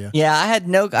here for you. Yeah, I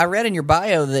read in your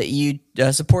bio that you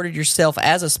supported yourself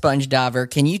as a sponge diver.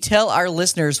 Can you tell our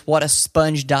listeners what a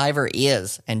sponge diver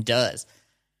is and does?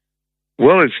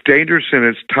 Well, it's dangerous and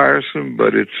it's tiresome,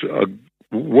 but it's a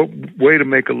way to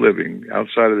make a living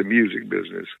outside of the music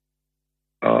business.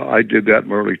 I did that in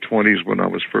my early 20s when I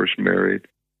was first married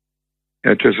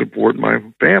and to support my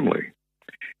family.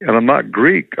 And I'm not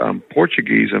Greek. I'm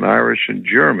Portuguese and Irish and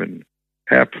German,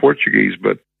 half Portuguese.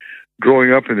 But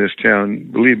growing up in this town,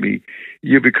 believe me,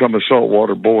 you become a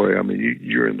saltwater boy. I mean,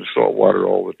 you're in the saltwater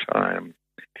all the time.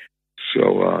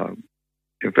 So,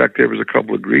 in fact, there was a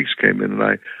couple of Greeks came in, and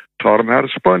I taught them how to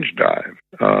sponge dive.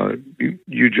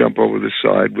 You jump over the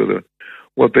side with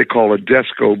what they call a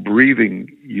desco breathing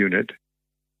unit,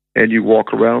 and you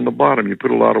walk around the bottom. You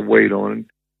put a lot of weight on it,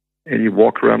 and you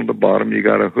walk around the bottom. You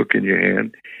got a hook in your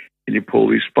hand, and you pull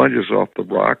these sponges off the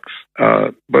rocks.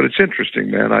 But it's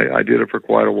interesting, man. I did it for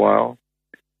quite a while.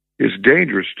 It's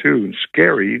dangerous, too, and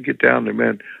scary. You get down there,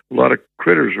 man, a lot of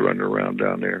critters running around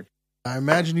down there. I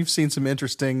imagine you've seen some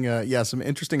interesting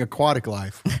aquatic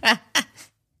life.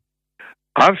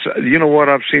 You know what?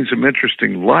 I've seen some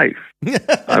interesting life.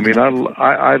 I mean,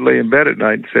 I lay in bed at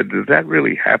night and said, did that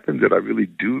really happen? Did I really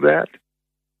do that?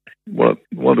 Well,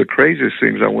 one of the craziest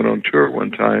things, I went on tour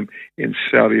one time in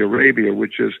Saudi Arabia,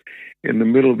 which is in the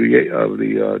middle of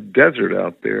the desert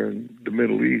out there in the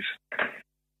Middle East.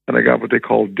 And I got what they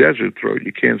call desert throat.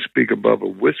 You can't speak above a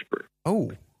whisper.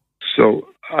 Oh. So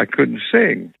I couldn't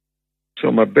sing.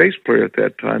 So my bass player at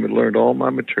that time had learned all my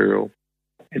material,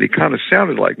 and he kind of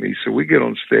sounded like me. So we get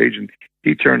on stage, and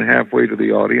he turned halfway to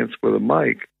the audience with a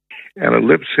mic, and I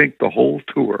lip synced the whole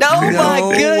tour. Oh, my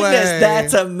goodness. way.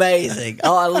 That's amazing.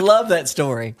 Oh, I love that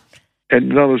story. And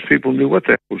none of those people knew what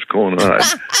the hell was going on.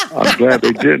 I'm glad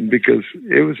they didn't, because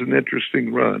it was an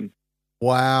interesting run.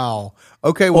 Wow.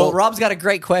 Okay. Well, Rob's got a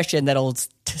great question that'll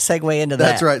segue into that.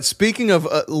 That's right. Speaking of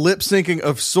lip syncing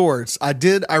of sorts, I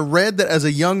read that as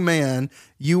a young man,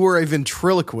 you were a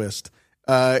ventriloquist.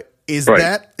 Is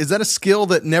Right. that a skill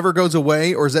that never goes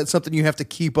away, or is that something you have to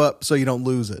keep up so you don't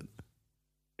lose it?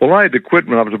 Well, I had to quit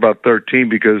when I was about 13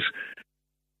 because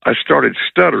I started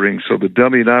stuttering. So the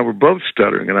dummy and I were both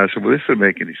stuttering. And I said, well, this doesn't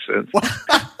make any sense.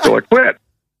 So I quit.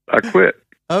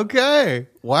 Okay.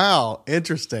 Wow.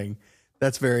 Interesting.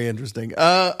 That's very interesting.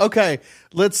 Okay.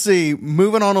 Let's see.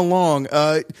 Moving on along.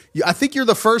 I think you're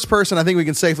the first person, I think we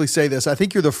can safely say this. I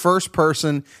think you're the first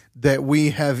person that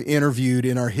we have interviewed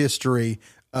in our history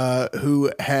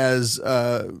who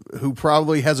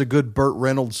probably has a good Burt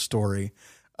Reynolds story.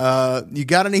 You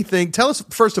got anything? Tell us,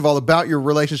 first of all, about your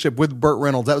relationship with Burt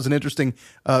Reynolds. That was an interesting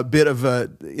bit of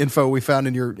info we found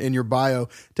in your bio.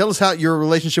 Tell us how your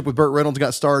relationship with Burt Reynolds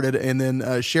got started, and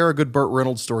then share a good Burt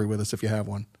Reynolds story with us if you have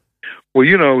one. Well,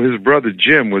 you know, his brother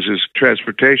Jim was his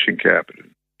transportation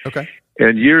captain. Okay.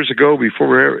 And years ago, before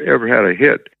we ever had a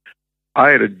hit, I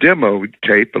had a demo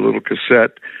tape, a little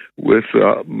cassette with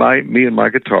me and my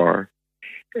guitar.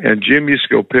 And Jim used to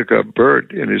go pick up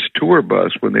Burt in his tour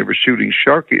bus when they were shooting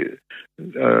Sharky's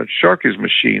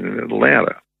Machine in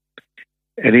Atlanta.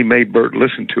 And he made Burt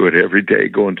listen to it every day,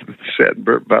 going to the set. And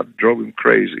Burt about drove him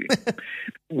crazy.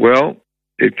 Well,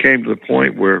 it came to the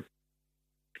point where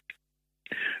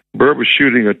Burt was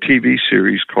shooting a TV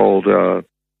series called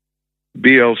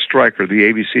BL Stryker, the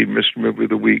ABC Mystery Movie of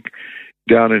the Week,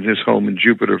 down in his home in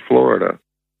Jupiter, Florida.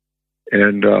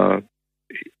 And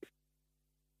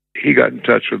he got in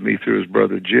touch with me through his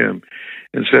brother Jim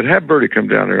and said, have Bertie come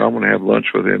down there. I want to have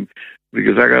lunch with him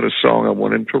because I got a song I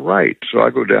want him to write. So I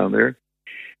go down there,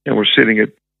 and we're sitting at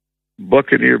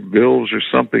Buccaneer Bill's or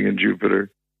something in Jupiter.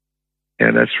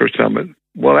 And that's the first time I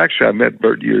met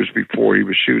Burt years before. He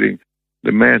was shooting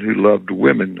The Man Who Loved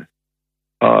Women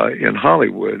in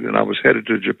Hollywood. And I was headed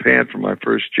to Japan for my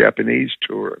first Japanese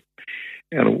tour.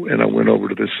 And I went over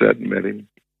to the set and met him.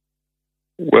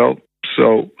 Well,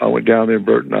 so I went down there, and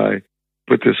Burt and I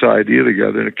put this idea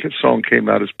together, and a song came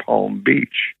out as Palm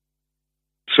Beach.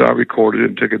 So I recorded it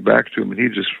and took it back to him, and he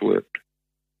just flipped.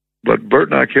 But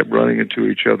Burt and I kept running into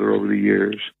each other over the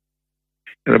years.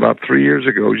 And about 3 years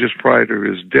ago, just prior to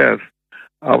his death,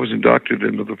 I was inducted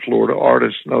into the Florida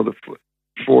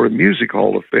Music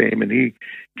Hall of Fame, and he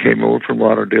came over from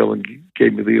Lauderdale and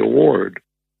gave me the award.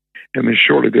 And then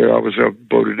shortly there, I was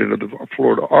voted into the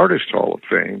Florida Artist Hall of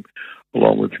Fame,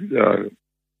 along with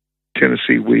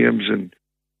Tennessee Williams and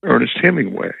Ernest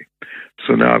Hemingway.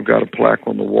 So now I've got a plaque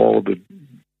on the wall of the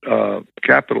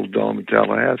Capitol Dome in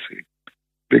Tallahassee,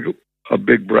 a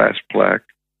big brass plaque.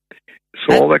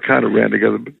 So all that kind of ran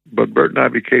together. But Burt and I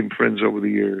became friends over the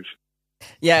years.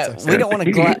 Yeah, we don't want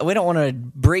to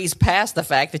breeze past the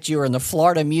fact that you were in the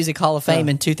Florida Music Hall of Fame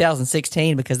in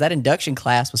 2016, because that induction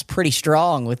class was pretty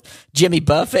strong with Jimmy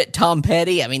Buffett, Tom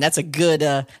Petty. I mean, that's some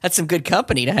good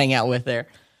company to hang out with there.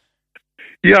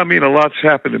 Yeah, I mean, a lot's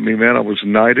happened to me, man. I was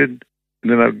knighted,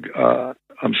 and then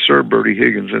I'm Sir Bertie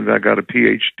Higgins, and I got a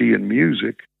PhD in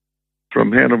music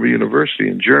from Hanover University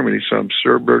in Germany. So I'm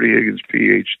Sir Bertie Higgins,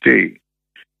 PhD.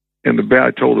 And I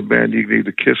told the band, you can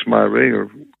either kiss my ring or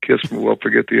kiss me, well,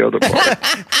 forget the other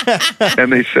part.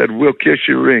 And they said, we'll kiss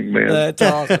your ring, man. That's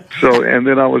awesome. So, and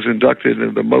then I was inducted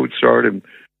into the Mozart and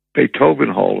Beethoven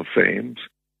Hall of Fames.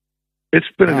 It's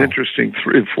been an interesting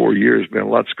 3 or 4 years, man.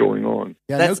 Lots going on.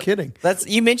 Yeah, no kidding.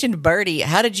 You mentioned Bertie.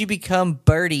 How did you become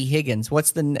Bertie Higgins?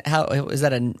 What's how is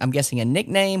that? I'm guessing a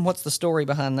nickname. What's the story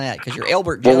behind that? Because you're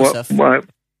Elbert Joseph. Well,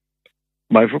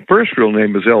 my first real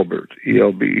name is Elbert,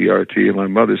 Elbert, and my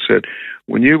mother said,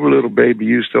 when you were a little baby,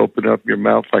 you used to open up your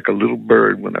mouth like a little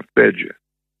bird when I fed you.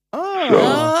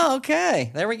 Oh,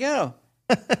 okay. There we go.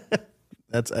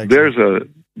 That's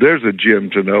excellent. There's a Jim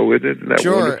to know, isn't it? Isn't that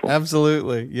sure, wonderful?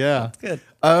 Absolutely, yeah. That's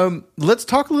good. Let's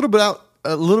talk a little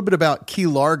bit about Key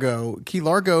Largo. Key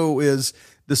Largo is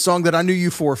the song that I knew you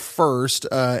for first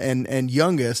and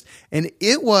youngest, and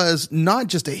it was not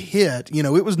just a hit. You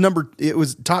know, it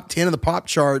was top 10 of the pop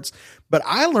charts. But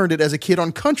I learned it as a kid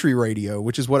on country radio,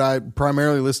 which is what I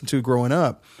primarily listened to growing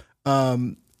up.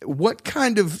 What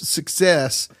kind of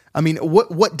success? I mean,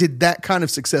 what did that kind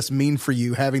of success mean for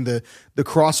you, having the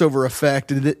crossover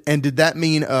effect? And did that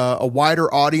mean a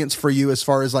wider audience for you as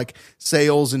far as like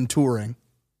sales and touring?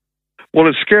 Well,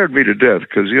 it scared me to death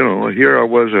because, you know, here I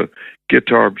was a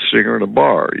guitar singer in a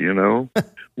bar, you know,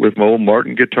 with my old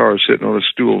Martin guitar sitting on a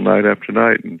stool night after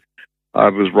night. And I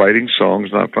was writing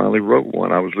songs, and I finally wrote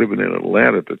one. I was living in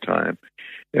Atlanta at the time.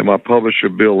 And my publisher,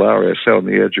 Bill Lowry, I sat on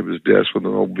the edge of his desk with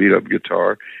an old beat-up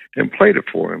guitar and played it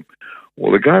for him.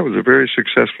 Well, the guy was a very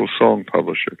successful song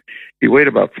publisher. He weighed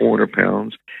about 400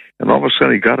 pounds, and all of a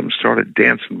sudden he got him started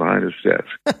dancing behind his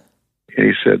desk. And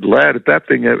he said, lad, if that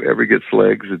thing ever gets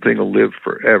legs, the thing will live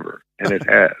forever. And it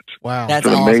has. Wow. That's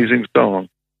it's an awesome. amazing song.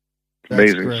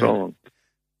 Amazing great. song.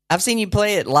 I've seen you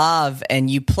play it live, and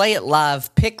you play it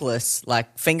live pickless,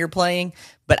 like finger playing,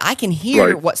 but I can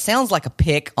hear what sounds like a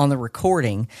pick on the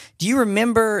recording. Do you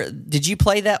remember, did you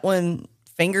play that one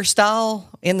finger style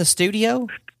in the studio?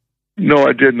 No,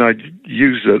 I didn't. I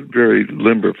used a very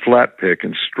limber flat pick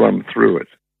and strummed through it.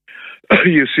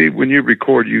 You see, when you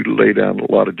record, you lay down a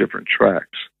lot of different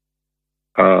tracks.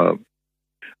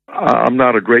 I'm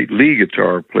not a great lead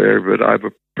guitar player, but I have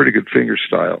a pretty good finger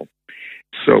style.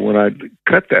 So when I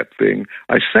cut that thing,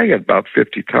 I sang it about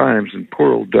 50 times, and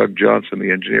poor old Doug Johnson,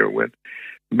 the engineer, went,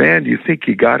 "Man, do you think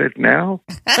you got it now?"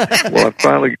 Well, I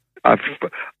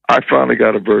finally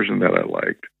got a version that I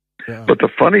liked. Yeah. But the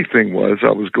funny thing was,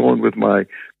 I was going with my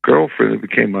girlfriend who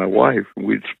became my wife, and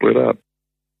we'd split up.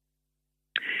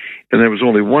 And there was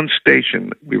only one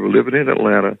station. We were living in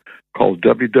Atlanta called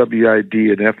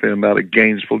WWID and FM out of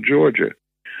Gainesville, Georgia.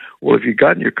 Well, if you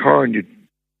got in your car and you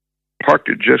parked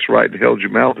it just right and held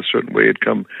your mouth a certain way, it'd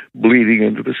come bleeding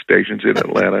into the stations in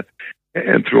Atlanta,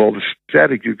 and through all the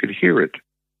static, you could hear it.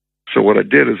 So what I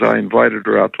did is I invited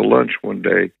her out to lunch one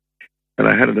day, and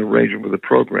I had an arrangement with the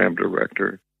program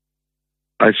director.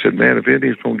 I said, man, if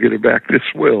anything's going to get her back,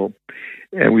 this will.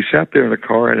 And we sat there in a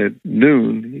car, and at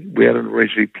noon, we had an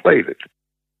arrangement. He played it.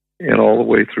 And all the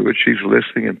way through it, she's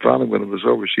listening. And finally, when it was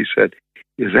over, she said,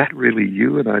 "Is that really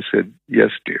you?" And I said, "Yes,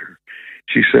 dear."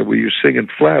 She said, "Well, you're singing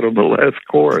flat on the last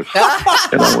chorus."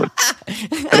 And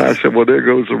I said, "Well, there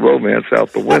goes the romance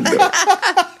out the window."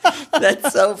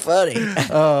 That's so funny.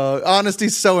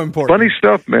 Honesty's so important. Funny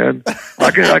stuff, man.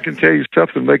 I can tell you stuff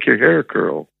that make your hair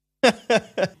curl.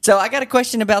 So I got a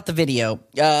question about the video.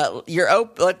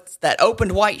 That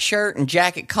opened white shirt and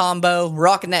jacket combo,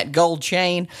 rocking that gold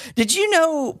chain. Did you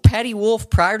know Patty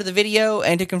Wolf prior to the video?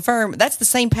 And to confirm, that's the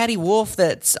same Patty Wolf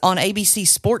that's on ABC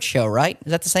Sports Show, right? Is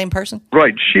that the same person?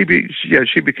 Right. She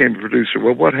became a producer.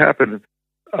 Well, what happened?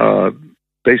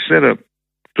 They sent a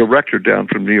director down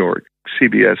from New York.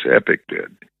 CBS Epic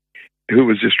did, who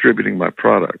was distributing my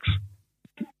products.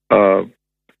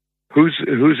 Who's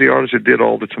the artist that did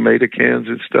all the tomato cans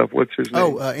and stuff? What's his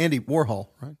name? Andy Warhol,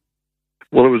 right?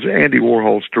 Well, it was Andy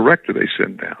Warhol's director they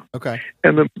sent down. Okay.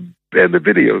 And the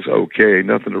video's okay,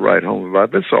 nothing to write home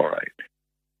about, but it's all right.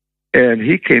 And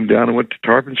he came down and went to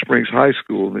Tarpon Springs High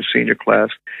School in the senior class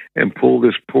and pulled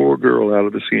this poor girl out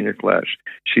of the senior class.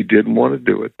 She didn't want to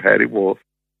do it, Patty Wolf.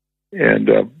 And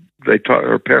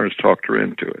her parents talked her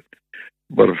into it.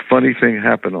 But a funny thing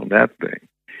happened on that thing.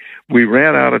 We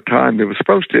ran out of time. It was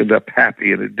supposed to end up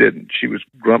happy, and it didn't. She was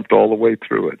grumped all the way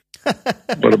through it.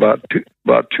 But about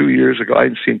 2 years ago, I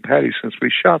hadn't seen Patty since we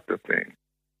shot the thing.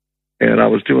 And I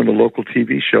was doing a local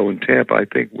TV show in Tampa, I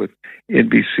think, with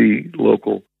NBC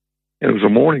Local. And it was a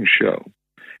morning show.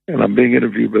 And I'm being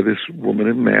interviewed by this woman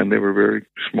and man. They were very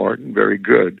smart and very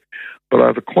good. But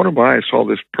out of the corner of my eye, I saw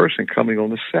this person coming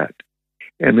on the set.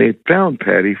 And they found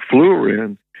Patty, flew her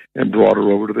in, and brought her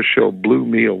over to the show. Blew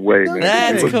me away, man.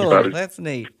 That's cool. That's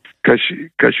neat. because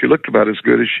she looked about as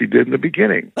good as she did in the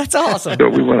beginning. That's awesome. So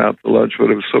we went out to lunch, but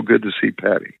it was so good to see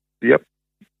Patty. Yep,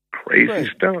 crazy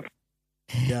stuff.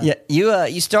 Yeah,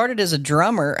 you started as a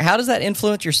drummer. How does that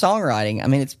influence your songwriting? I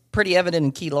mean, it's pretty evident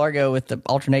in Key Largo with the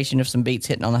alternation of some beats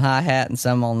hitting on the hi-hat and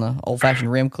some on the old-fashioned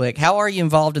rim click. How are you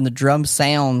involved in the drum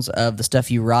sounds of the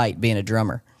stuff you write, being a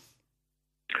drummer?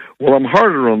 Well, I'm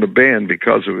harder on the band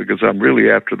because of it, because I'm really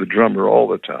after the drummer all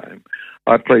the time.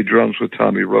 I played drums with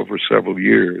Tommy Rowe for several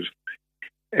years,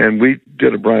 and we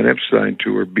did a Brian Epstein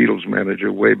tour, Beatles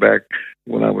manager, way back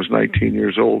when I was 19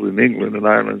 years old in England and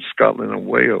Ireland, Scotland, and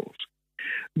Wales.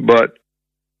 But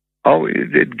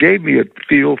it gave me a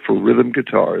feel for rhythm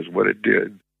guitar is what it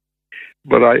did.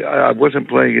 But I wasn't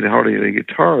playing hardly any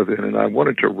guitar then, and I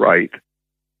wanted to write.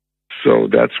 So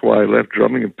that's why I left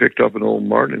drumming and picked up an old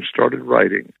Martin and started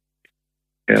writing.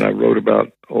 And I wrote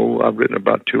I've written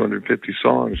about 250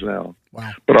 songs now.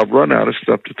 Wow. But I've run out of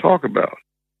stuff to talk about.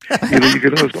 You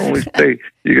can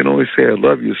only say I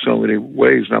love you so many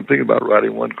ways. And I'm thinking about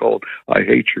writing one called I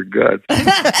Hate Your Guts,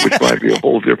 which might be a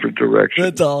whole different direction.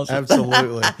 That's awesome.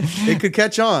 Absolutely. It could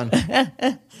catch on.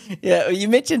 Yeah, you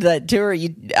mentioned that tour.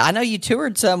 I know you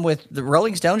toured some with the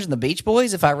Rolling Stones and the Beach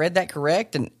Boys, if I read that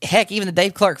correct. And heck, even the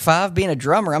Dave Clark Five, being a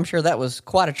drummer, I'm sure that was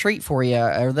quite a treat for you.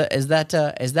 Is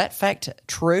that fact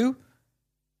true?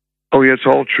 Oh, yeah, it's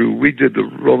all true. We did the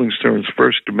Rolling Stones'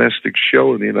 first domestic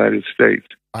show in the United States.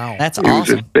 Wow. That's It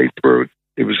awesome.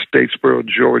 was Statesboro,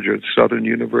 Georgia, at Southern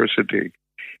University.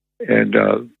 And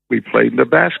we played in the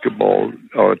basketball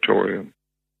auditorium.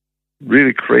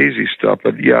 Really crazy stuff.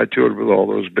 But, yeah, I toured with all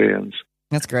those bands.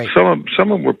 That's great. Some of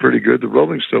them were pretty good. The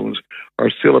Rolling Stones are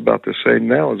still about the same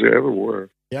now as they ever were.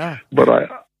 Yeah. But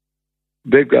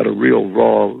they've got a real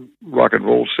raw rock and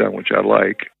roll sound, which I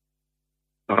like.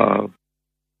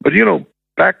 But,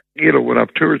 back, when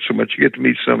I've toured so much, you get to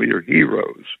meet some of your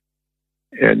heroes.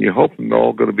 And you hope they're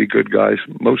all going to be good guys.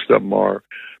 Most of them are.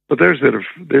 But there's a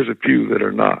few that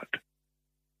are not.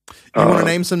 You want to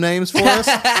name some names for us?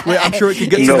 I'm sure we could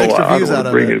get some extra I views don't out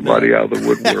of bring it. anybody out of the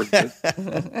woodwork.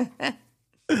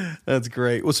 That's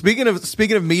great. Well, speaking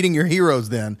of meeting your heroes,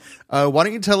 then why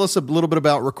don't you tell us a little bit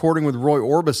about recording with Roy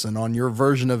Orbison on your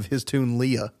version of his tune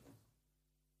Leah?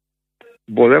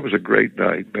 Boy, that was a great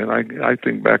night, man. I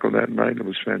think back on that night, it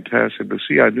was fantastic. But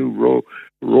see, I knew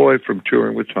Roy from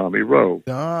touring with Tommy Rowe.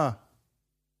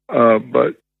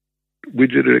 But we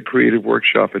did it at Creative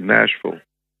Workshop in Nashville.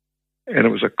 And it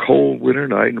was a cold winter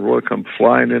night, and Roy come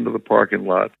flying into the parking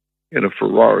lot in a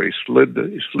Ferrari, slid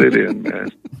in,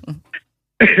 man.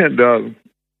 And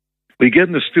we get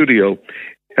in the studio,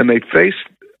 and I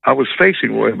was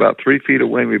facing Roy about 3 feet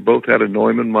away, and we both had a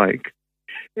Neumann mic.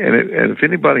 And if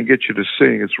anybody can get you to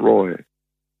sing, it's Roy.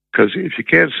 Because if you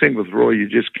can't sing with Roy, you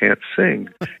just can't sing.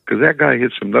 Because that guy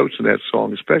hit some notes in that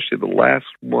song, especially the last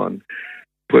one,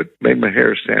 made my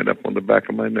hair stand up on the back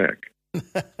of my neck.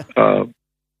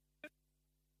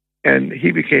 And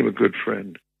he became a good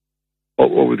friend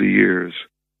over the years.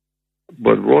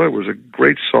 But Roy was a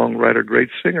great songwriter, great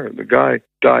singer. The guy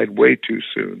died way too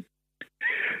soon.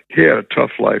 He had a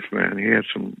tough life, man. He had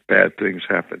some bad things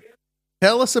happen.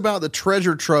 Tell us about the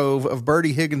treasure trove of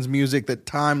Bertie Higgins music that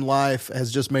Time Life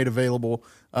has just made available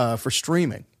for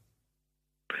streaming.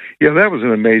 Yeah, that was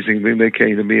an amazing thing. They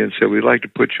came to me and said, "We'd like to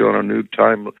put you on a new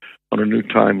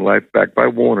Time Life backed by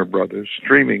Warner Brothers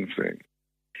streaming thing."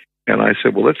 And I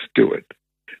said, "Well, let's do it."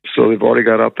 So they've already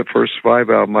got out the first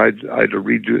 5 albums. I had to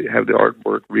have the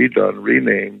artwork redone,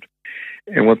 renamed.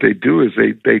 And what they do is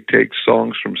they take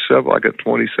songs from several. I got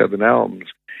 27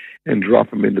 albums, and drop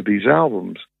them into these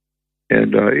albums.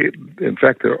 And in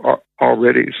fact, there are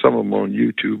already some of them on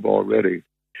YouTube already.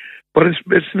 But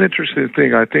it's an interesting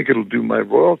thing. I think it'll do my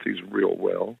royalties real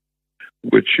well,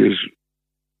 which is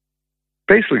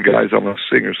basically, guys, I'm a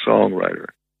singer-songwriter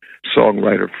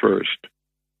first.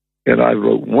 And I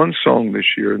wrote one song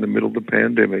this year in the middle of the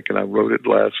pandemic, and I wrote it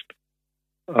last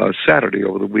Saturday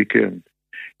over the weekend.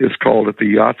 It's called "If the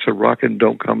Yachts Are Rockin',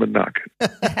 Don't Come and Knockin'."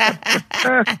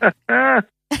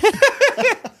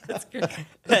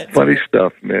 That's funny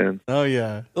stuff, man. Oh,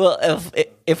 yeah. Well,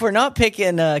 if we're not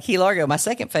picking Key Largo, my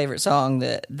second favorite song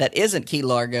that isn't Key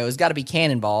Largo has got to be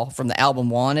Cannonball from the album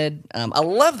Wanted. I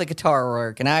love the guitar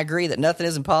work, and I agree that nothing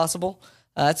is impossible.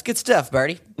 It's good stuff,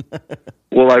 Bertie.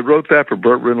 Well, I wrote that for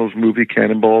Burt Reynolds' movie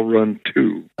Cannonball Run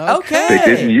 2. Okay. They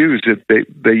didn't use it.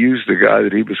 They used the guy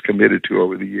that he was committed to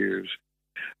over the years.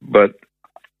 But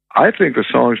I think the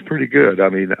song's pretty good. I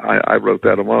mean, I wrote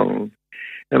that alone.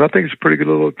 And I think it's a pretty good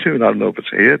little tune. I don't know if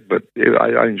it's a hit, but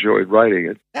I enjoyed writing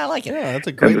it. I like it. Yeah, that's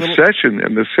a great And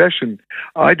the session,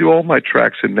 I do all my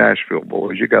tracks in Nashville,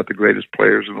 boys. You got the greatest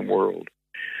players in the world.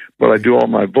 But I do all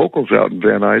my vocals out in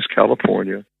Van Nuys,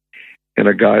 California, in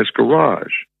a guy's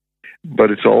garage.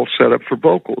 But it's all set up for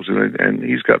vocals, and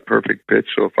he's got perfect pitch,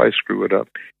 so if I screw it up,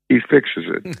 he fixes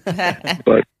it.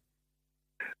 But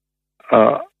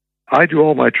I do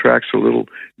all my tracks a little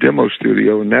demo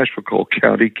studio in Nashville called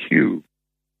County Q.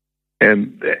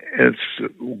 And it's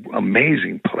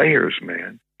amazing players,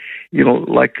 man. You know,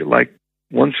 like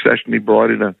one session he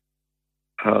brought in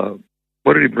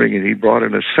what did he bring in? He brought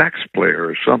in a sax player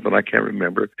or something, I can't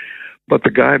remember. But the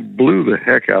guy blew the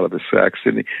heck out of the sax,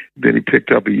 and then he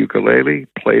picked up a ukulele,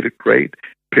 played it great,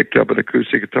 picked up an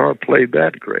acoustic guitar, played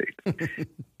that great.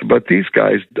 But these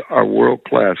guys are world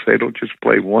class. They don't just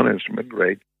play one instrument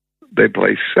great; they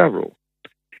play several.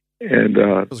 And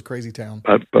it was a crazy town.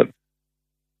 But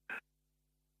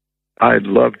I'd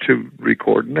love to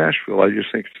record in Nashville. I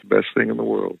just think it's the best thing in the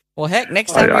world. Well, heck,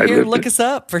 next time you're here, look us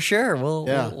up for sure.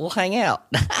 We'll hang out.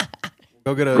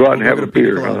 Go out and have a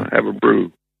beer, have a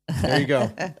brew. There you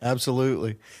go.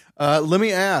 Absolutely. Let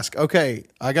me ask. Okay,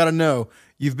 I got to know.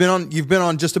 You've been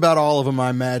on just about all of them, I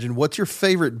imagine. What's your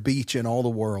favorite beach in all the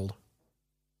world?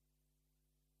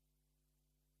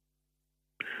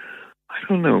 I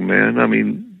don't know, man. I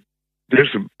mean,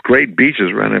 there's some great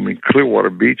beaches around. I mean, Clearwater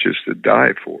Beach is to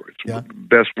die for. It's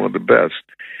one of the best.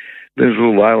 There's a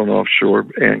little island offshore,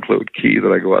 Anclote Key,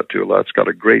 that I go out to a lot. It's got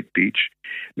a great beach.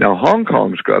 Now, Hong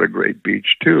Kong's got a great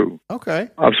beach, too. Okay.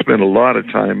 I've spent a lot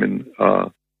of time in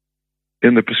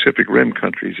the Pacific Rim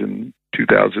countries. In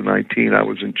 2019, I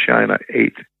was in China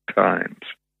 8 times.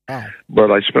 Wow.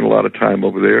 But I spent a lot of time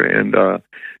over there. And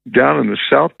down in the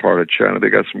south part of China, they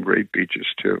got some great beaches,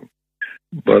 too.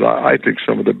 But I think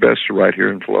some of the best are right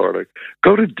here in Florida.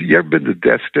 You ever been to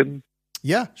Destin?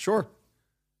 Yeah, sure.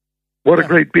 What a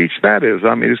great beach that is.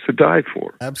 I mean, it's to die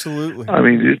for. Absolutely. I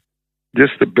mean,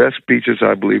 just the best beaches,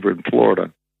 I believe, are in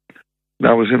Florida. And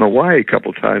I was in Hawaii a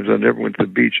couple times. I never went to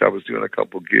the beach. I was doing a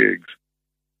couple gigs.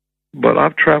 But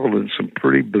I've traveled in some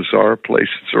pretty bizarre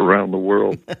places around the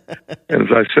world. And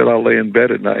as I said, I'll lay in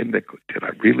bed at night and think, did I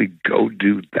really go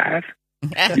do that?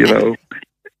 You know?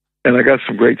 And I got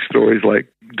some great stories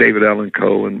like David Allen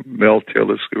Coe and Mel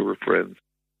Tillis, who were friends.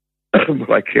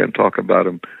 But I can't talk about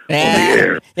them on the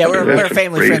air. Yeah, we're a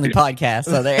family-friendly podcast,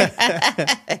 so there.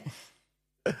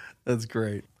 That's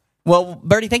great. Well,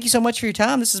 Bertie, thank you so much for your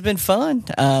time. This has been fun.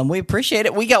 We appreciate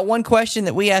it. We got one question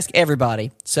that we ask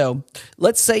everybody. So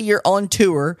let's say you're on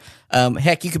tour.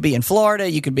 Heck, you could be in Florida.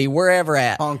 You could be wherever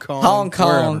at. Hong Kong.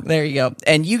 Wherever. There you go.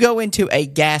 And you go into a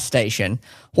gas station.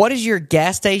 What is your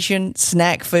gas station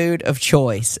snack food of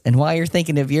choice? And while you're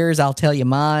thinking of yours, I'll tell you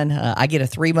mine. I get a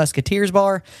Three Musketeers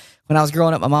bar. When I was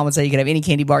growing up, my mom would say you could have any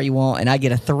candy bar you want, and I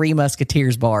get a Three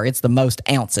Musketeers bar. It's the most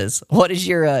ounces. What is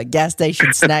your gas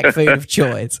station snack food of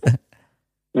choice?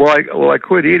 Well, I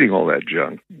quit eating all that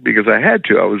junk because I had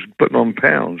to. I was putting on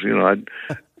pounds. You know, I'd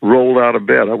roll out of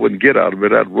bed. I wouldn't get out of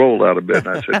bed. I'd roll out of bed,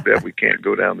 and I said, "Bet we can't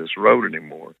go down this road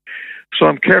anymore." So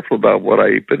I'm careful about what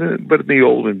I eat. But in the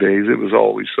olden days, it was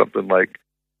always something like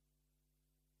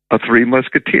a Three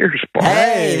Musketeers bar.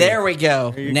 Hey, there we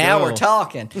go. Now we're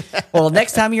talking. Well,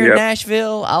 next time you're in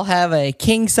Nashville, I'll have a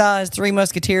king-size Three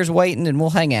Musketeers waiting, and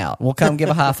we'll hang out. We'll come give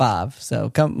a high five. So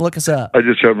come look us up. I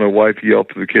just heard my wife yell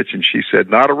to the kitchen. She said,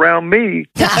 "Not around me."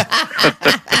 That's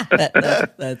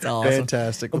awesome.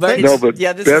 Fantastic. Well, no, but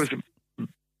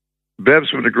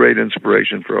Bev's been a great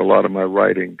inspiration for a lot of my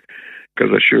writing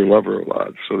because I sure love her a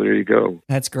lot. So there you go.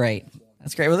 That's great.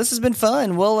 That's great. Well, this has been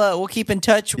fun. We'll keep in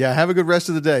touch. Yeah, have a good rest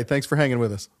of the day. Thanks for hanging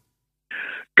with us.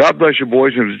 God bless you,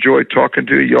 boys. It was a joy talking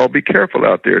to you. Y'all be careful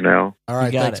out there now. All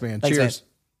right, thanks, man. Thanks, Cheers. man.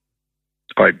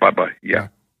 All right, bye-bye. Yeah.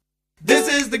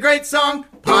 This is the Great Song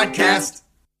Podcast.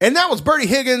 And that was Bertie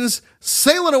Higgins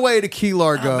sailing away to Key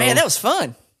Largo. Oh, man, that was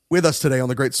fun. With us today on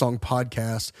the Great Song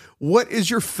Podcast. What is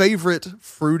your favorite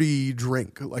fruity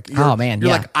drink? Like your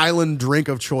like island drink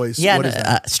of choice. Yeah, what is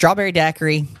that? Strawberry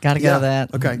daiquiri. Got to go to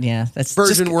that. Okay. Yeah, that's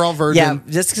virgin. We're all virgin.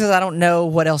 Yeah, just because I don't know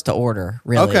what else to order.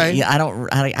 Really. Okay. Yeah, I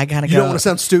gotta go. You don't want to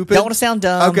sound stupid. Don't want to sound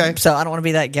dumb. Okay. So I don't want to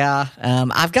be that guy.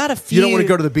 I've got a few. You don't want to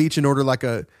go to the beach and order like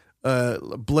a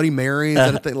Bloody Mary. Is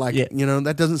that a thing? Like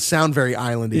that doesn't sound very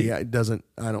islandy. It doesn't.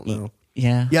 I don't know.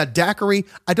 Yeah. Yeah, daiquiri.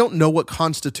 I don't know what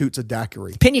constitutes a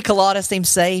daiquiri. Pina colada seems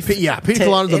safe. Pina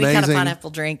colada's amazing. Any kind of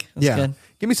pineapple drink. That's good.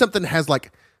 Give me something that has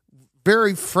like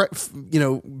very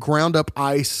ground up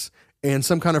ice and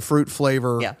some kind of fruit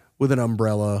flavor with an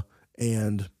umbrella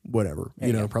and whatever.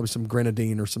 Probably some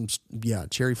grenadine or some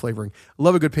cherry flavoring.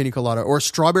 Love a good pina colada or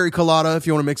strawberry colada if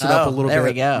you want to mix it up a little bit. There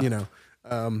we go.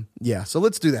 So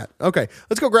let's do that. Okay,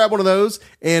 let's go grab one of those,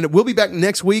 and we'll be back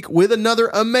next week with another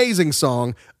amazing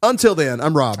song. Until then,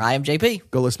 I'm Rob. I am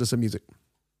JP. Go listen to some music.